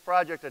 I had a little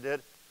project I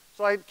did.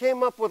 So I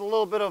came up with a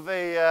little bit of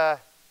a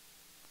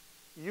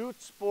youth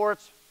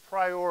sports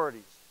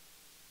priorities.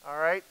 All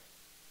right?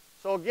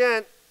 So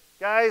again,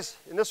 guys,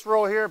 in this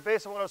row here,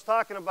 based on what I was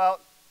talking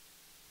about,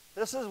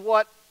 this is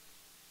what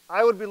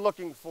I would be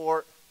looking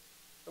for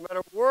no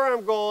matter where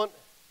I'm going.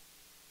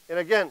 And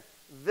again,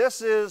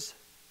 this is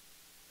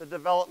the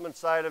development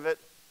side of it.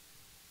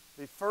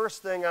 The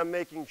first thing I'm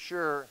making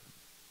sure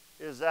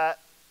is that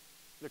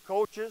the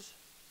coaches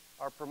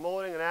are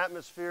promoting an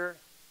atmosphere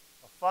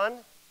of fun.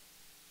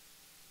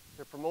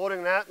 They're promoting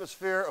an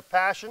atmosphere of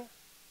passion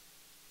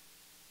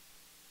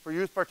for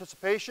youth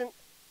participation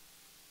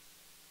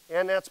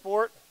and that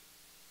sport,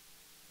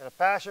 and a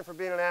passion for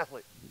being an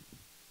athlete,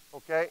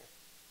 okay,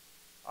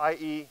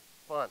 i.e.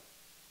 fun.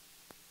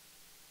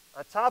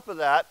 On top of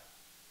that,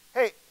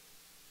 hey,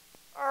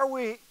 are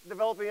we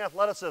developing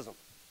athleticism?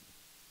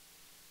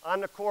 On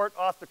the court,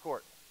 off the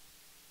court.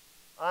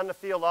 On the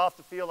field, off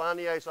the field, on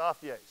the ice, off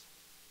the ice.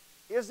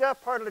 Is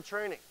that part of the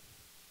training?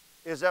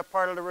 Is that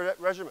part of the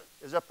regimen?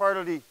 Is that part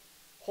of the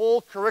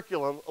whole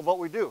curriculum of what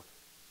we do?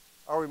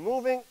 Are we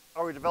moving?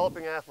 Are we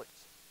developing athletes?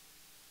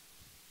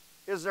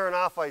 Is there an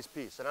off-ice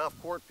piece, an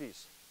off-court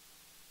piece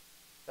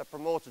that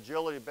promotes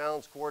agility,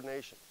 balance,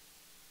 coordination,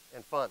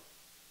 and fun?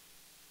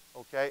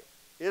 Okay?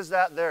 Is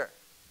that there?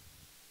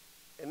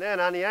 And then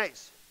on the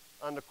ice,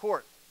 on the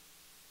court,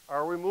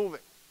 are we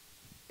moving?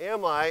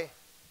 Am I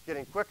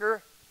getting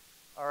quicker?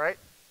 All right?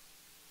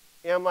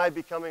 Am I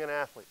becoming an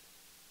athlete?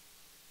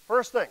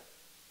 First thing,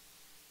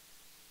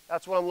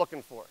 that's what I'm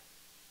looking for.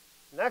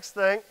 Next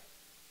thing,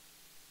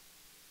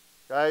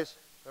 guys,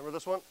 remember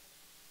this one?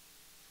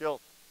 Skills.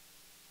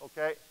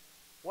 Okay?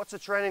 What's the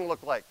training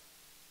look like?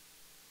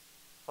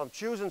 If I'm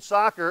choosing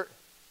soccer,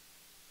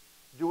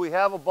 do we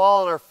have a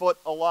ball in our foot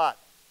a lot?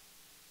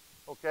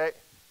 Okay?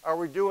 Are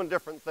we doing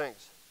different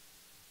things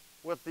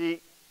with the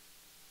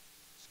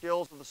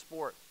skills of the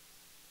sport?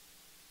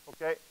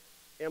 Okay?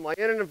 Am I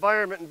in an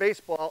environment in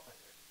baseball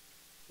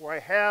where I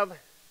have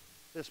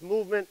this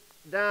movement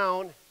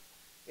down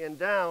and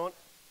down,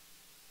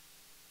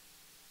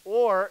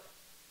 or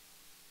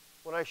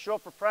when I show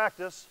up for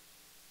practice,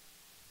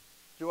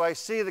 do I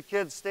see the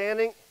kids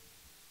standing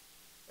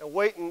and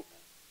waiting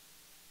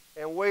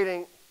and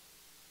waiting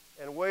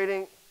and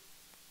waiting,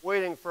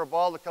 waiting for a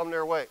ball to come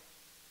their way?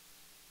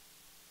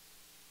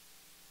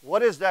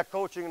 What is that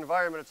coaching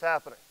environment that's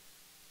happening?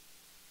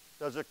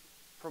 Does it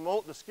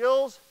promote the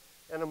skills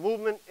and the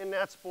movement in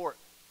that sport?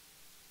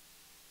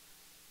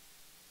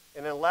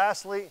 And then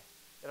lastly,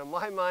 and in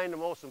my mind the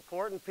most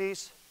important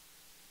piece,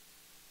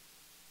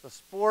 the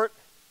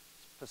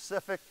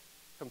sport-specific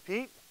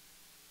compete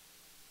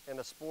and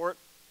the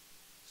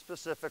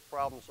sport-specific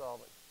problem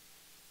solving.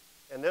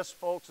 And this,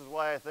 folks, is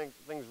why I think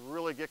things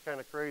really get kind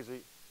of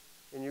crazy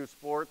in youth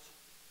sports.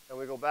 And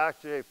we go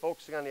back to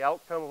focusing on the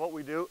outcome of what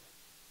we do,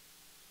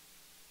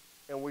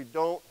 and we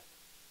don't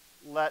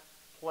let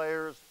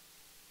players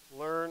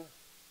learn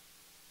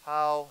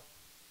how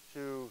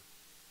to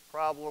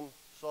problem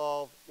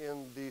solve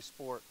in the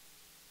sport.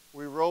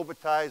 We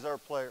robotize our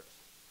players.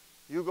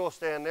 You go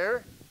stand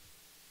there.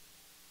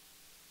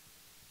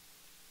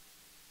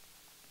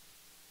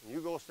 You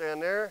go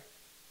stand there.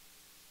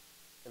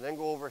 And then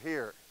go over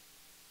here.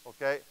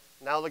 Okay?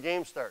 Now the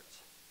game starts.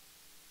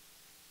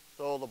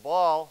 So the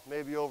ball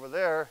may be over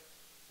there,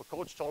 but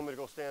coach told me to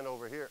go stand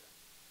over here.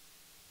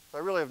 So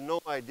I really have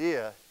no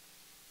idea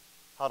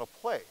how to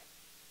play.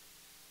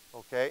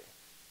 Okay?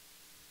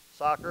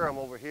 Soccer, I'm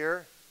over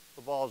here.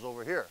 The ball's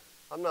over here.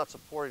 I'm not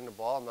supporting the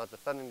ball. I'm not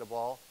defending the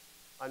ball.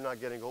 I'm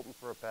not getting open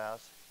for a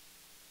pass.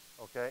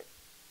 Okay?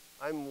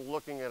 I'm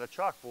looking at a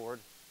chalkboard.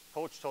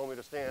 Coach told me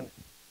to stand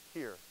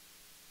here.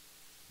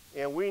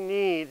 And we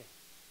need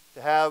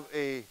to have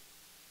an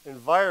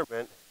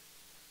environment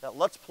that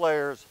lets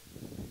players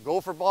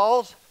go for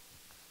balls,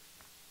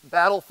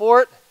 battle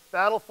for it,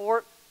 battle for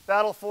it,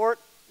 battle for it,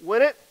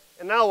 win it,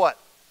 and now what?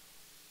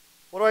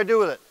 What do I do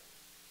with it?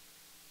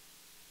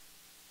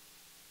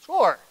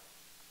 Score.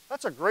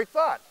 That's a great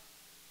thought.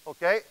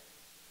 Okay?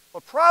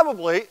 But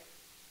probably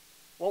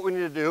what we need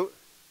to do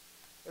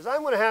is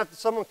I'm going to have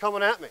someone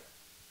coming at me.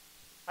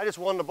 I just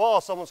won the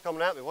ball, someone's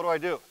coming at me. What do I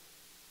do?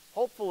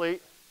 Hopefully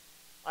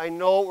I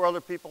know where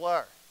other people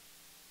are.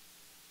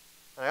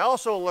 And I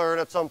also learn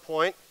at some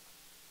point,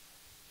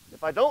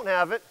 if I don't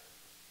have it,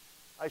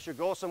 I should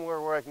go somewhere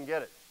where I can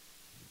get it.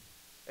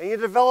 And you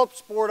develop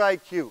sport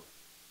IQ.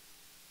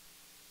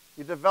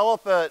 You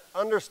develop an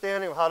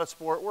understanding of how the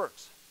sport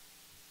works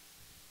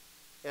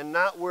and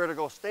not where to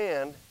go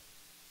stand.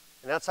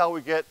 And that's how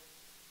we get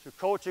to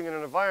coaching in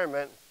an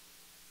environment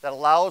that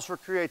allows for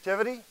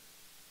creativity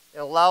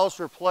and allows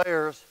for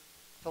players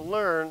to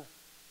learn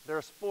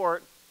their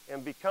sport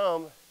and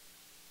become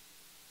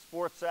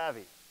sport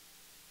savvy.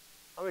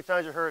 How many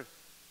times have you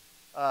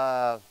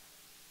heard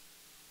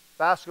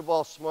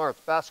basketball smarts,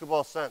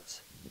 basketball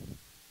sense,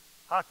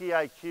 hockey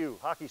IQ,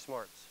 hockey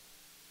smarts?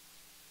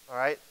 All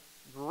right?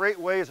 Great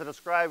ways to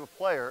describe a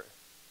player,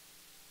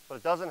 but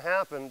it doesn't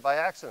happen by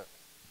accident.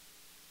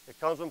 It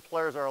comes when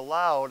players are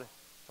allowed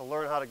to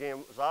learn how the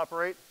games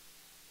operate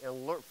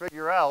and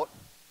figure out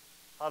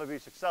how to be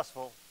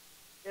successful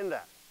in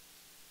that.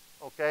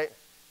 Okay?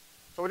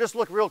 So we just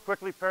look real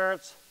quickly,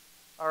 parents.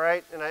 All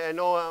right? And I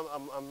know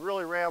I'm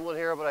really rambling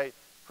here, but I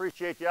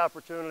appreciate the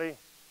opportunity.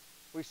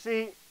 We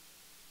see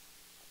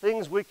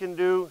things we can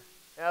do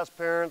as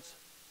parents,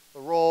 the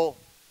role,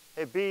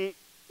 hey, be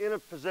in a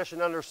position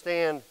to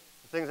understand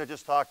the things I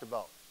just talked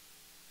about.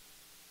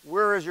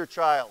 Where is your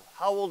child?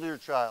 How old is your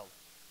child?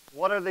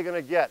 What are they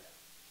going to get?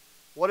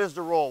 What is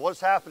the role?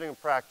 What's happening in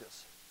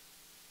practice?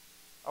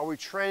 Are we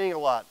training a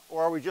lot,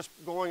 or are we just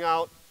going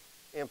out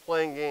and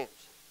playing games?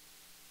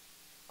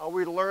 Are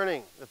we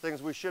learning the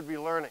things we should be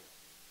learning?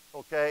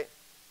 Okay?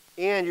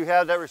 And you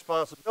have that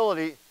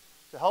responsibility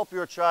to help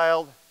your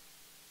child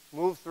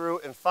move through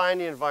and find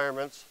the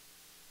environments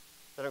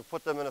that will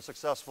put them in a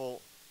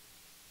successful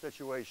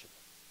situation.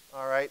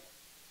 All right?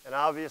 And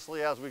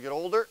obviously, as we get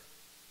older,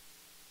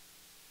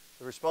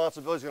 the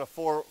responsibility is going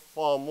to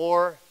fall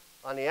more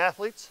on the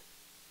athletes,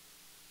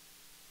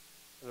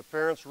 and the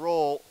parents'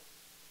 role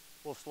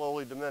will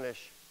slowly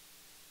diminish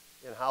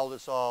in how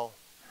this all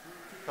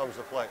comes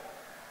to play.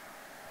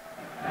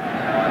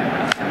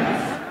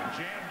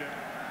 Jammed him.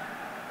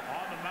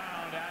 On the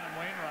mound, Adam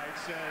Wainwright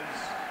says,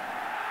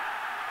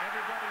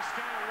 everybody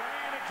stay away,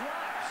 and it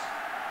drops.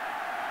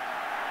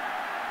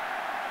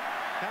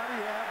 How do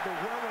you have the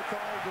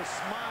wherewithal to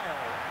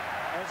smile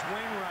as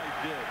Wainwright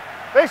did?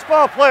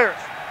 Baseball players.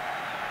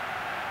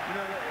 You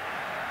know,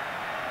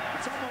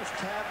 it's almost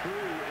taboo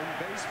in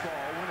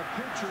baseball when a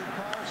pitcher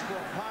calls for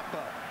a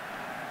pop-up.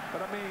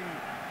 But I mean,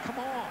 come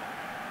on.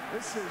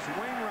 This is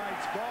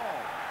Wainwright's ball.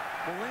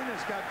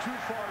 Molina's got too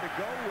far to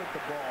go with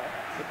the ball.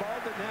 The ball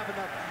didn't have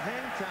enough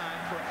hang time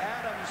for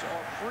Adams or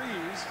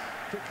Freeze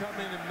to come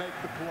in and make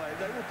the play.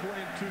 They were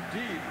playing too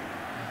deep.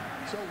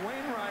 So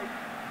Wainwright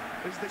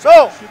is the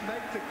guy who should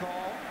make the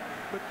call,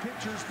 but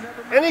pitchers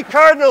never make Any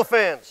Cardinal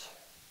fans?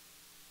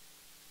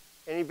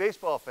 Any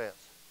baseball fans?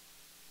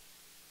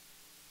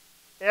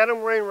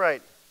 Adam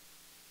Wainwright,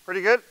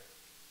 pretty good?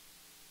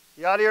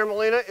 Yadier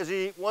Molina, is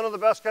he one of the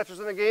best catchers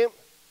in the game?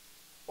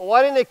 Well,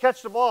 why didn't they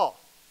catch the ball?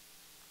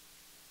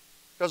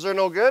 Because they're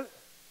no good?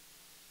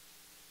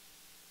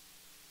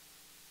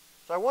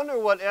 So I wonder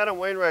what Adam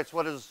Wainwright's,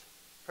 what his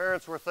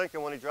parents were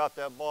thinking when he dropped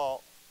that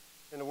ball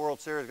in the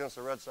World Series against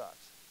the Red Sox.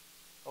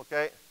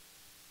 Okay?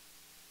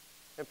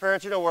 And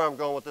parents, you know where I'm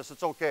going with this.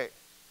 It's okay.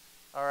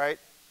 All right?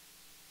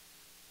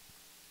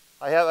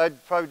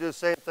 I'd probably do the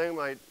same thing.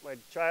 My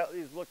child,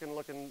 he's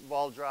looking,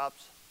 ball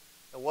drops.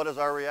 And what is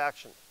our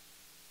reaction?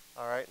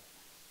 All right?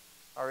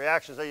 Our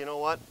reaction is, hey, you know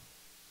what?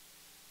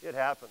 It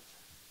happens.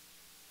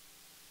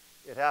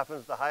 It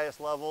happens at the highest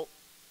level.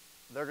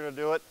 They're going to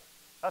do it.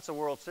 That's a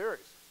World Series.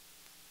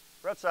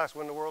 Red Sox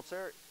win the World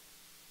Series,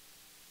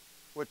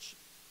 which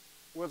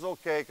was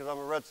okay because I'm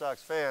a Red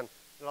Sox fan.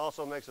 It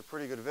also makes a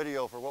pretty good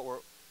video for what we're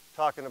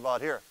talking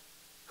about here.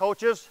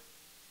 Coaches,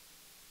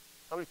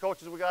 how many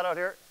coaches we got out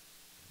here?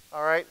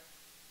 All right.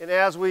 And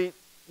as we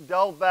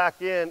delve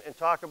back in and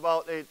talk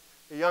about the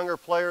younger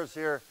players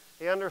here,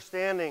 the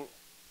understanding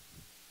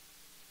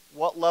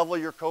what level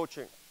you're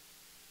coaching,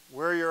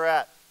 where you're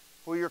at,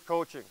 who you're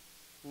coaching,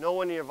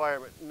 knowing the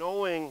environment,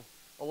 knowing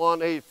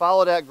along, hey,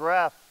 follow that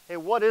graph. Hey,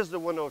 what is the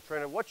window of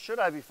training? What should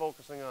I be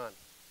focusing on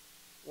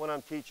when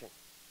I'm teaching?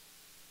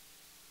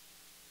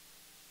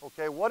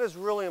 Okay, what is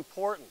really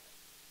important?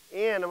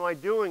 And am I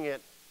doing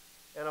it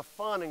in a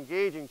fun,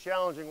 engaging,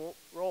 challenging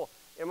role?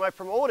 Am I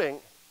promoting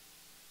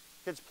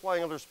kids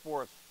playing other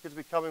sports, kids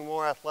becoming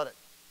more athletic?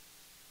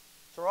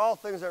 So all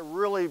things that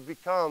really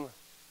become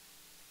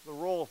the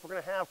role. If we're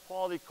going to have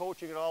quality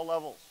coaching at all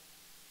levels,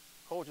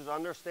 coaches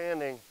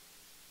understanding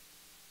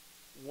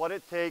what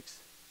it takes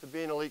to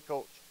be an elite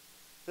coach.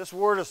 This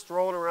word is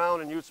thrown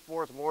around in youth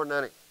sports more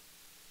than any.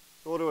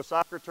 Go to a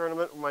soccer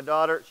tournament with my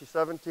daughter, she's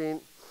 17.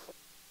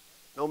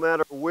 No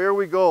matter where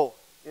we go,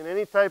 in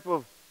any type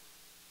of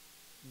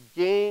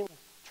game,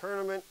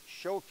 tournament,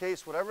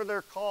 showcase, whatever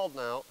they're called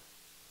now,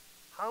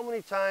 how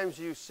many times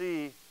do you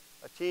see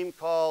a team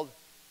called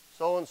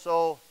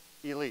so-and-so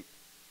elite?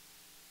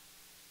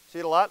 See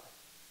it a lot?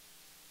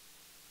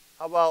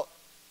 How about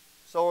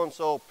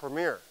so-and-so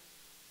premier?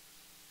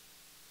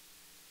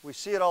 We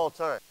see it all the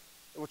time,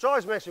 which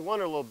always makes me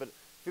wonder a little bit.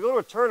 If you go to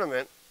a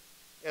tournament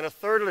and a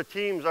third of the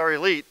teams are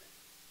elite,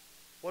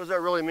 what does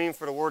that really mean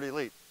for the word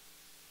elite?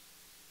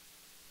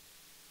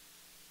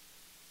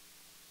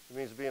 It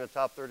means being a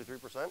top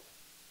 33%.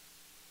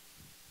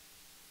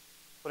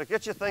 But it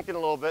gets you thinking a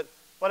little bit.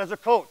 But as a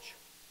coach,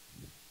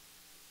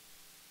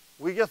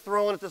 we get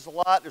thrown at this a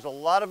lot. There's a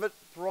lot of it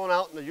thrown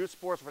out in the youth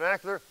sports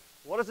vernacular.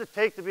 What does it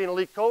take to be an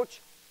elite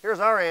coach? Here's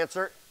our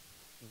answer.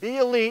 Be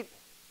elite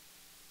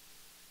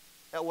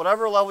at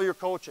whatever level you're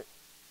coaching.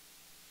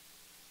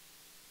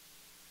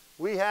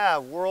 We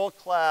have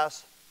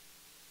world-class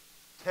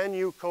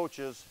 10U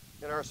coaches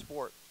in our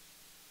sport.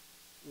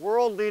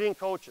 World-leading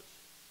coaches.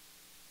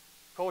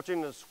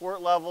 Coaching the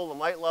squirt level, the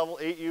mite level,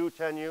 8U,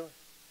 10U.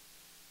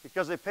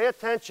 Because they pay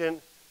attention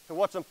to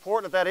what's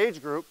important at that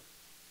age group,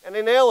 and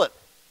they nail it.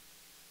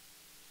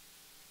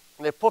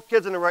 And they put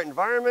kids in the right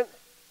environment,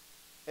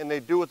 and they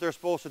do what they're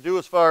supposed to do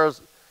as far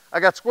as, I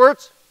got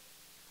squirts,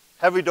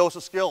 heavy dose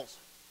of skills,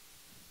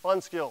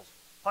 fun skills,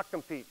 puck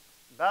compete,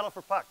 battle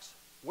for pucks,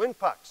 win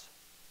pucks,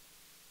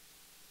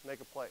 make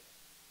a play.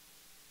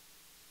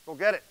 Go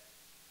get it,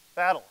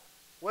 battle,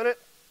 win it,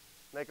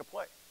 make a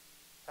play,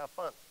 have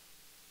fun,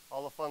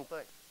 all the fun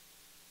things.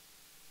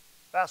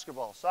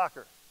 Basketball,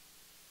 soccer,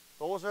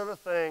 those are the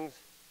things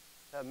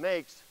that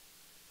makes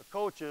the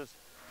coaches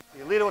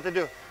the elite at what they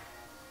do.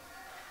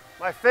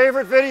 My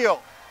favorite video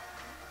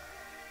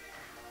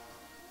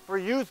for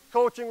youth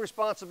coaching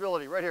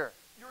responsibility, right here.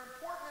 You're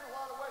important in a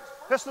lot of ways.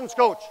 Pistons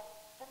coach.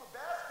 From a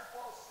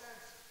basketball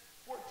sense,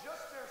 for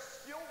just their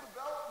skill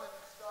development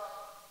and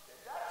stuff,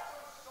 that's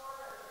going to start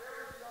at a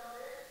very young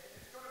age, and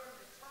it's going to be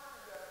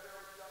determined at a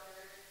very young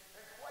age.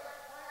 And quite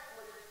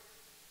frankly,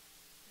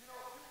 you know,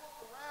 if you look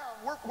around,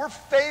 we're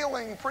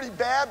failing pretty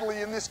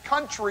badly in this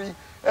country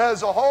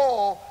as a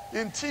whole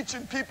in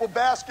teaching people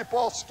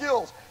basketball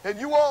skills. And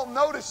you all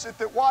notice it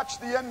that watch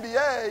the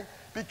NBA,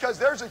 because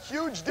there's a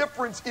huge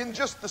difference in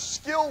just the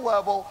skill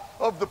level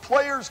of the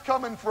players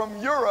coming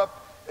from Europe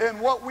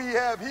and what we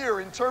have here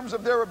in terms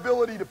of their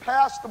ability to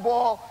pass the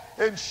ball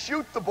and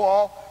shoot the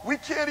ball. We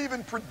can't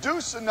even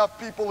produce enough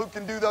people who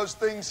can do those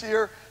things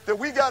here that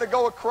we got to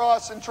go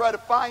across and try to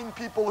find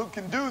people who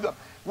can do them.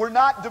 We're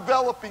not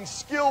developing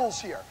skills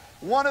here.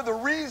 One of the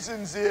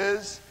reasons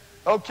is,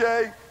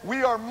 okay,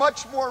 we are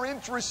much more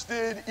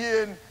interested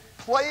in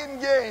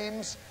playing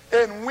games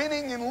and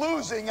winning and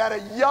losing at a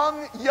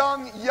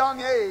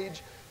young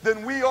age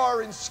than we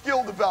are in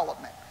skill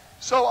development.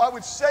 So I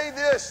would say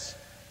this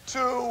to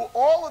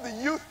all of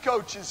the youth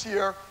coaches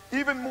here,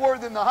 even more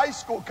than the high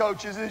school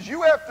coaches, is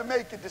you have to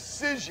make a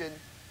decision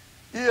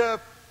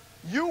if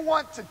you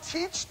want to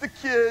teach the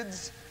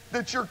kids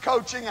that you're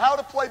coaching how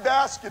to play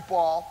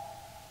basketball,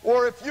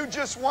 or if you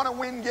just want to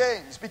win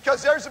games,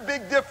 because there's a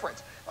big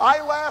difference.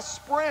 I last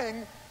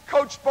spring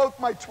coached both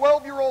my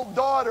 12-year-old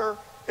daughter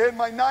and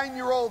my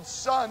 9-year-old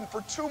son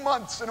for 2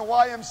 months in a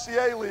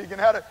YMCA league and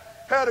had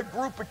a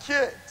group of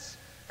kids.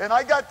 And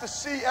I got to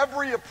see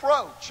every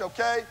approach,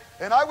 okay?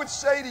 And I would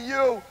say to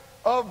you,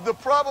 of the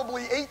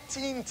probably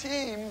 18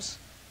 teams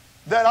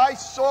that I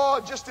saw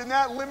just in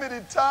that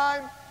limited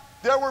time,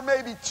 there were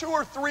maybe 2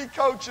 or 3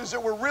 coaches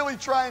that were really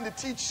trying to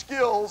teach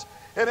skills,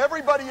 and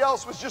everybody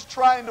else was just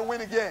trying to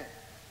win a game.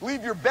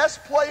 Leave your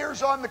best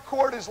players on the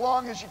court as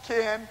long as you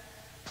can.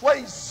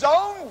 Play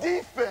zone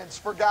defense,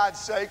 for God's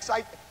sakes.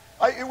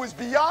 It was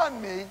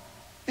beyond me.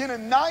 In a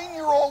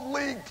 9-year-old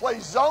league, play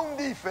zone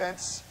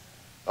defense,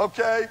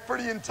 okay, for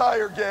the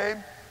entire game.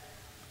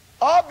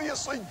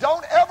 Obviously,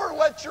 don't ever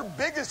let your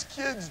biggest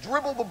kids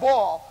dribble the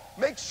ball.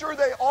 Make sure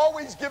they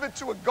always give it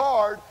to a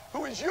guard,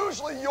 who is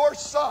usually your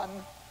son,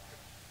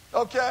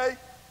 okay?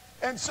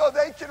 And so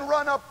they can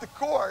run up the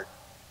court.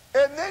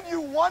 And then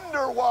you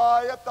wonder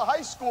why at the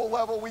high school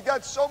level we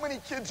got so many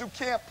kids who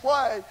can't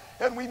play,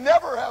 and we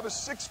never have a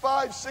 6'5",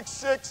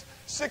 6'6",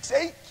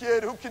 6'8"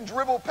 kid who can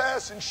dribble,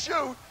 pass, and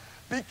shoot,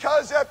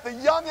 because at the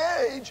young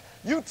age,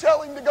 you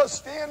tell him to go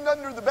stand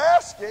under the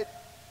basket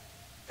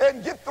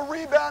and get the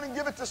rebound and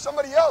give it to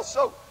somebody else.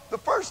 So the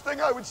first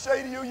thing I would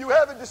say to you, you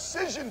have a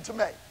decision to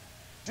make.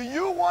 Do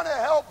you want to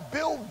help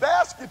build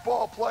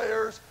basketball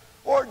players,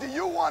 or do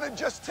you want to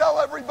just tell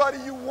everybody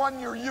you won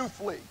your youth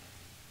league?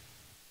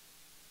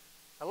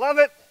 I love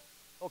it,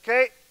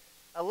 okay?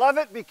 I love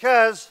it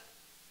because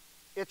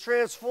it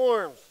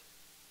transforms.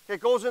 Okay, it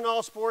goes into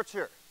all sports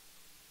here.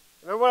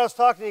 Remember what I was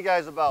talking to you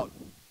guys about?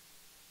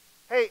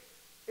 Hey,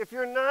 if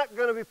you're not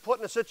going to be put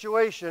in a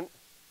situation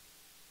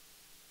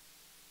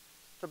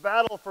to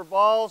battle for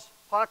balls,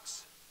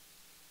 pucks,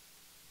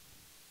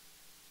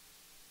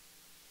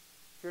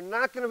 if you're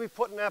not going to be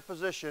put in that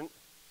position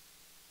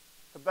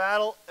to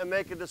battle and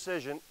make a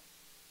decision,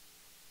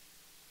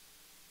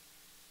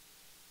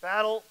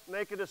 battle,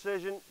 make a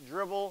decision,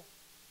 dribble,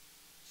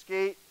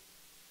 skate,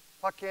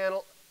 puck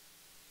handle,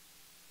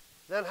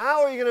 then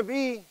how are you going to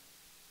be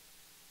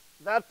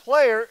that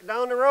player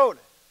down the road?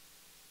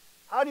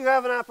 How do you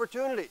have an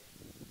opportunity?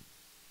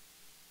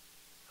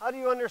 How do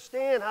you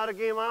understand how the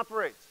game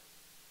operates?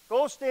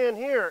 Go stand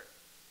here.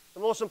 The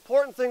most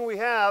important thing we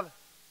have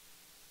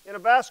in a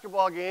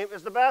basketball game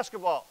is the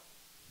basketball.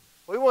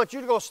 We want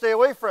you to go stay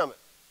away from it.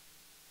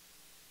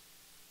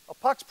 A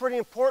puck's pretty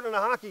important in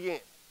a hockey game.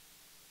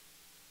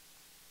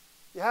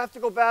 You have to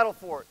go battle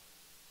for it.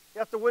 You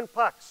have to win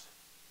pucks.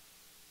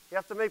 You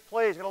have to make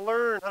plays. You got to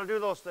learn how to do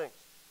those things.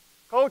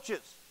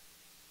 Coaches,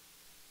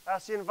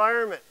 that's the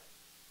environment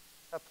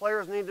that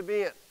players need to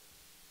be in.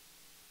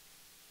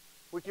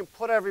 We can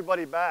put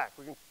everybody back.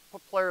 We can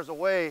put players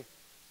away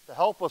to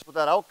help us with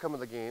that outcome of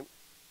the game.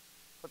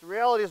 But the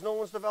reality is no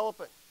one's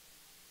developing.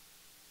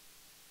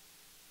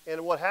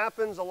 And what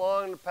happens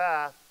along the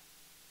path,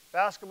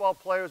 basketball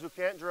players who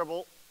can't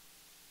dribble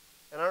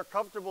and aren't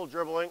comfortable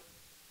dribbling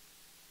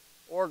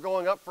or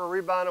going up for a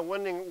rebound and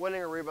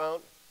winning a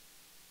rebound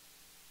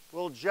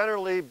will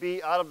generally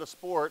be out of the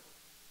sport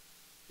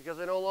because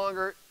they no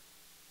longer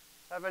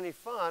have any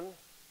fun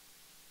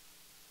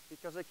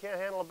because they can't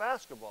handle a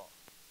basketball.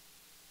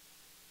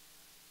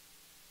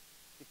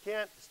 You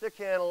can't stick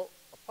handle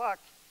a puck.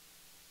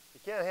 You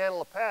can't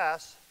handle a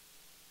pass.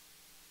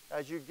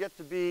 As you get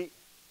to be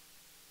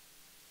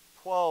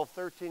 12,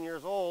 13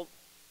 years old,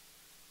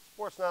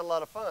 sport's not a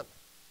lot of fun.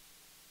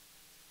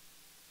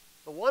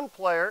 The one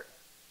player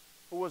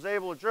who was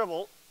able to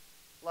dribble,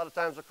 a lot of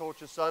times the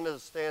coach's son,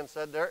 as Stan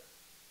said there,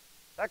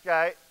 that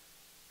guy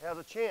has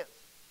a chance.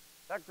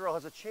 That girl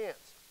has a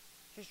chance.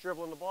 She's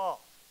dribbling the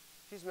ball.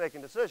 She's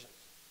making decisions.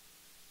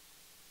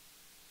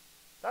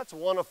 That's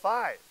 1 of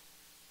 5,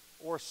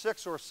 or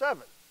 6 or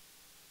 7.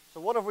 So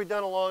what have we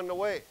done along the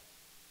way?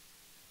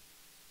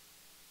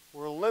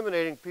 We're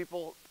eliminating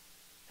people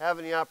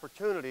having the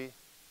opportunity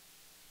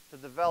to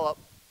develop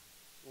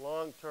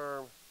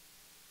long-term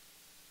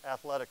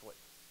athletically.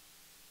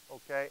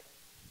 Okay?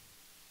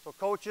 So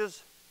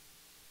coaches,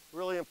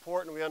 really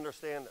important we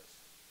understand this.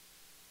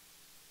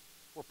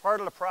 We're part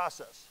of the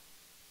process.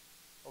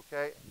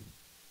 Okay?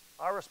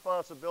 Our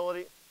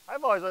responsibility,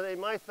 I've always said,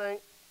 my thing,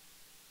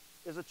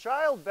 is a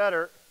child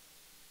better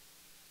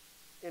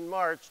in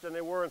March than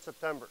they were in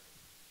September,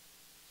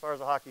 as far as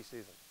the hockey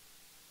season?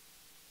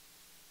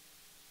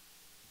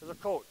 As a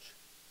coach,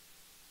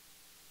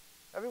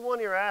 every one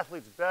of your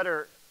athletes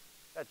better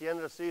at the end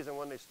of the season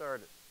when they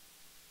started.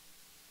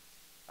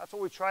 That's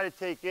what we try to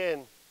take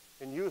in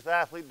youth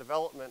athlete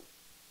development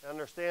and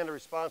understand the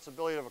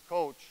responsibility of a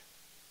coach.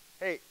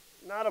 Hey,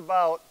 not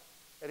about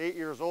at 8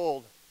 years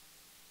old,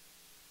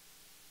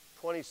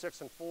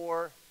 26 and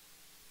 4,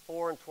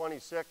 4 and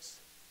 26.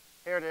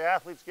 Hey, are the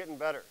athletes getting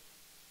better?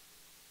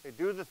 They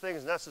do the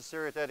things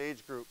necessary at that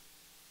age group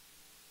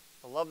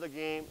to love the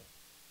game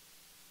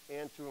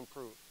and to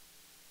improve.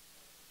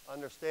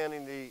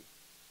 Understanding the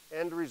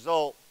end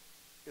result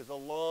is a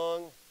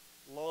long,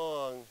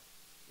 long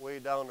way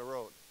down the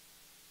road.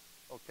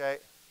 Okay?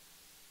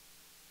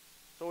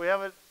 So we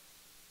have a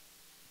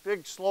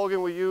big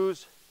slogan we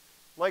use.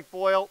 Mike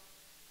Boyle,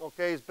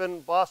 okay, he's been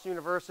at Boston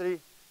University.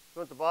 He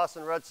went to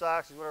Boston Red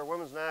Sox. He's with our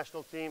women's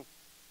national team.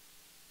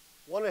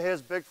 One of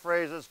his big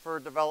phrases for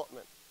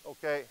development,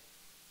 okay?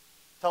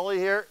 Tully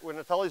here,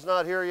 when Tully's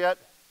not here yet,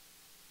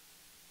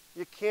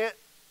 you can't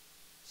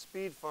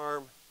speed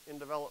farm in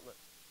development.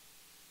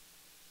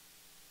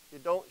 You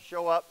don't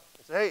show up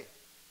and say, hey,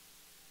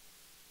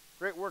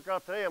 great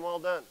workout today, I'm all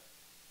done.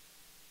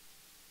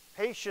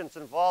 Patience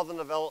involved in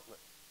development.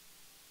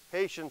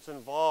 Patience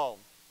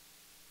involved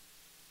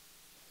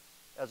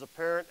as a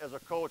parent, as a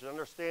coach, and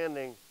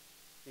understanding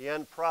the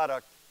end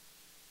product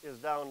is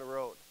down the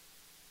road.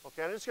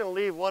 Okay, I'm just going to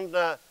leave one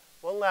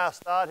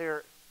last thought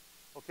here.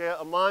 Okay,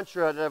 a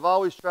mantra that I've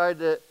always tried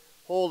to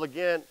hold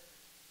again,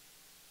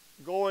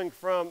 going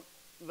from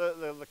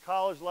the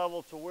college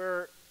level to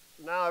where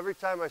now every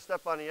time I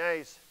step on the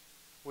ice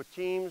with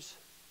teams,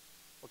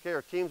 okay,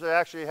 or teams that I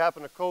actually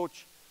happen to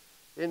coach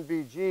in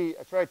BG,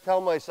 I try to tell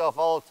myself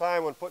all the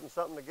time when putting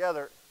something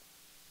together,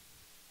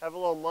 have a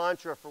little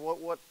mantra for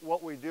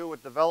what we do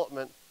with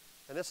development.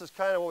 And this is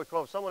kind of what we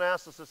call, someone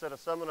asked us this at a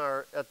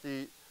seminar at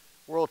the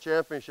World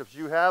Championships.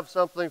 You have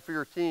something for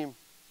your team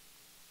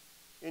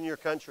in your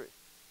country.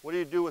 What do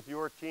you do with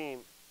your team?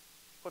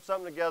 Put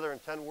something together in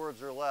 10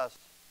 words or less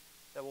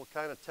that will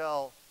kind of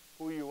tell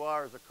who you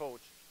are as a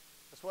coach.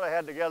 That's what I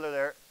had together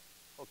there,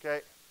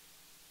 okay?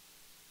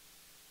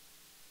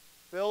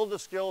 Build the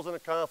skills and the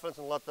confidence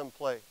and let them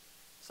play.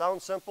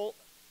 Sounds simple,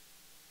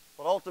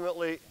 but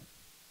ultimately,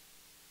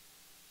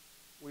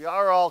 we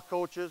are all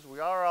coaches, we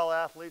are all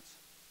athletes.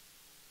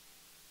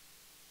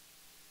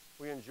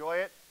 We enjoy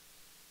it.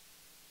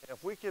 And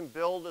if we can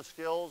build the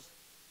skills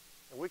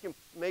and we can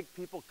make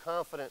people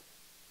confident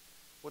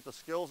with the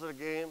skills of the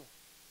game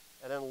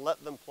and then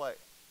let them play,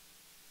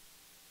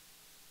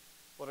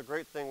 what a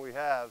great thing we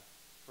have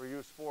for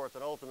youth sports,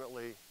 and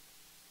ultimately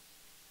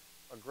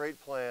a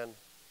great plan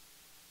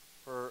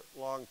for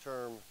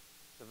long-term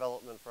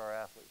development for our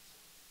athletes.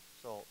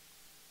 So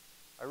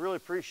I really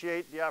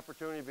appreciate the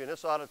opportunity to be in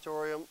this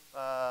auditorium,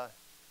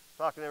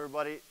 talking to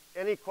everybody.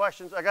 Any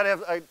questions?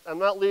 I'm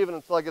not leaving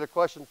until I get a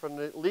question from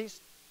at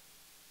least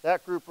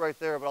that group right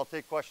there, but I'll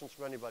take questions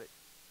from anybody.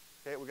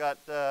 Okay, we got,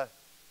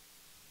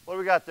 what do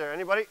we got there?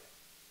 Anybody?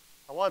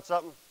 I want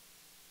something.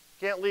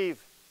 Can't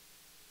leave.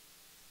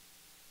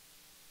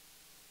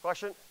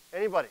 Question?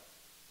 Anybody?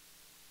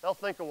 They'll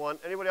think of one.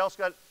 Anybody else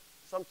got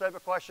some type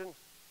of question?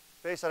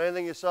 based on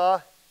anything you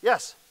saw?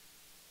 Yes.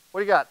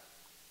 What do you got?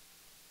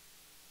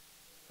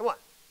 Come on.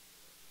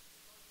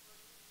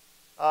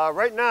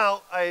 Right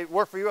now, I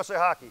work for USA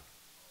Hockey.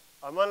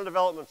 I'm on the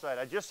development side.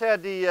 I just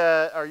had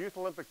our youth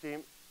Olympic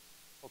team,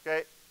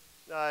 okay,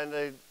 and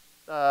the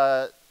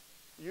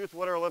Youth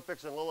Winter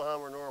Olympics in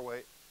Lillehammer,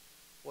 Norway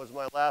was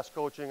my last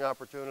coaching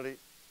opportunity.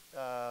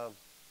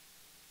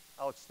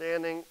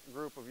 Outstanding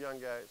group of young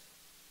guys,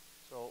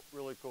 so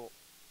really cool.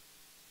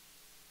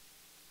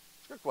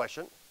 Good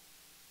question.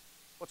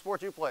 What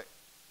sport do you play?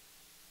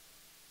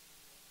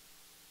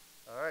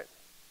 All right,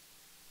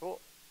 cool.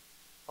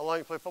 How long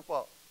you play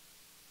football?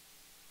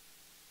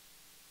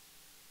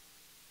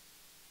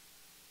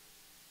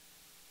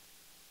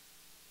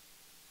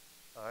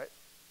 All right.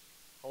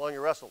 How long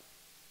you wrestled?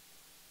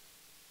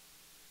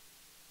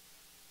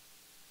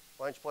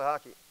 Why don't you play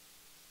hockey?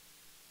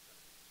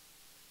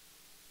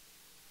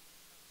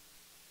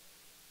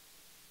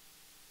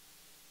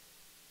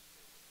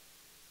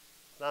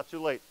 It's not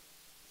too late.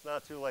 It's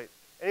not too late.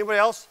 Anybody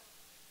else?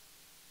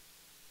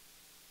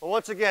 Well,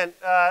 once again,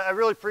 I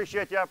really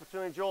appreciate the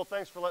opportunity. Joel,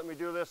 thanks for letting me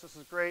do this. This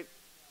is great.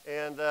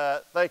 And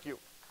thank you.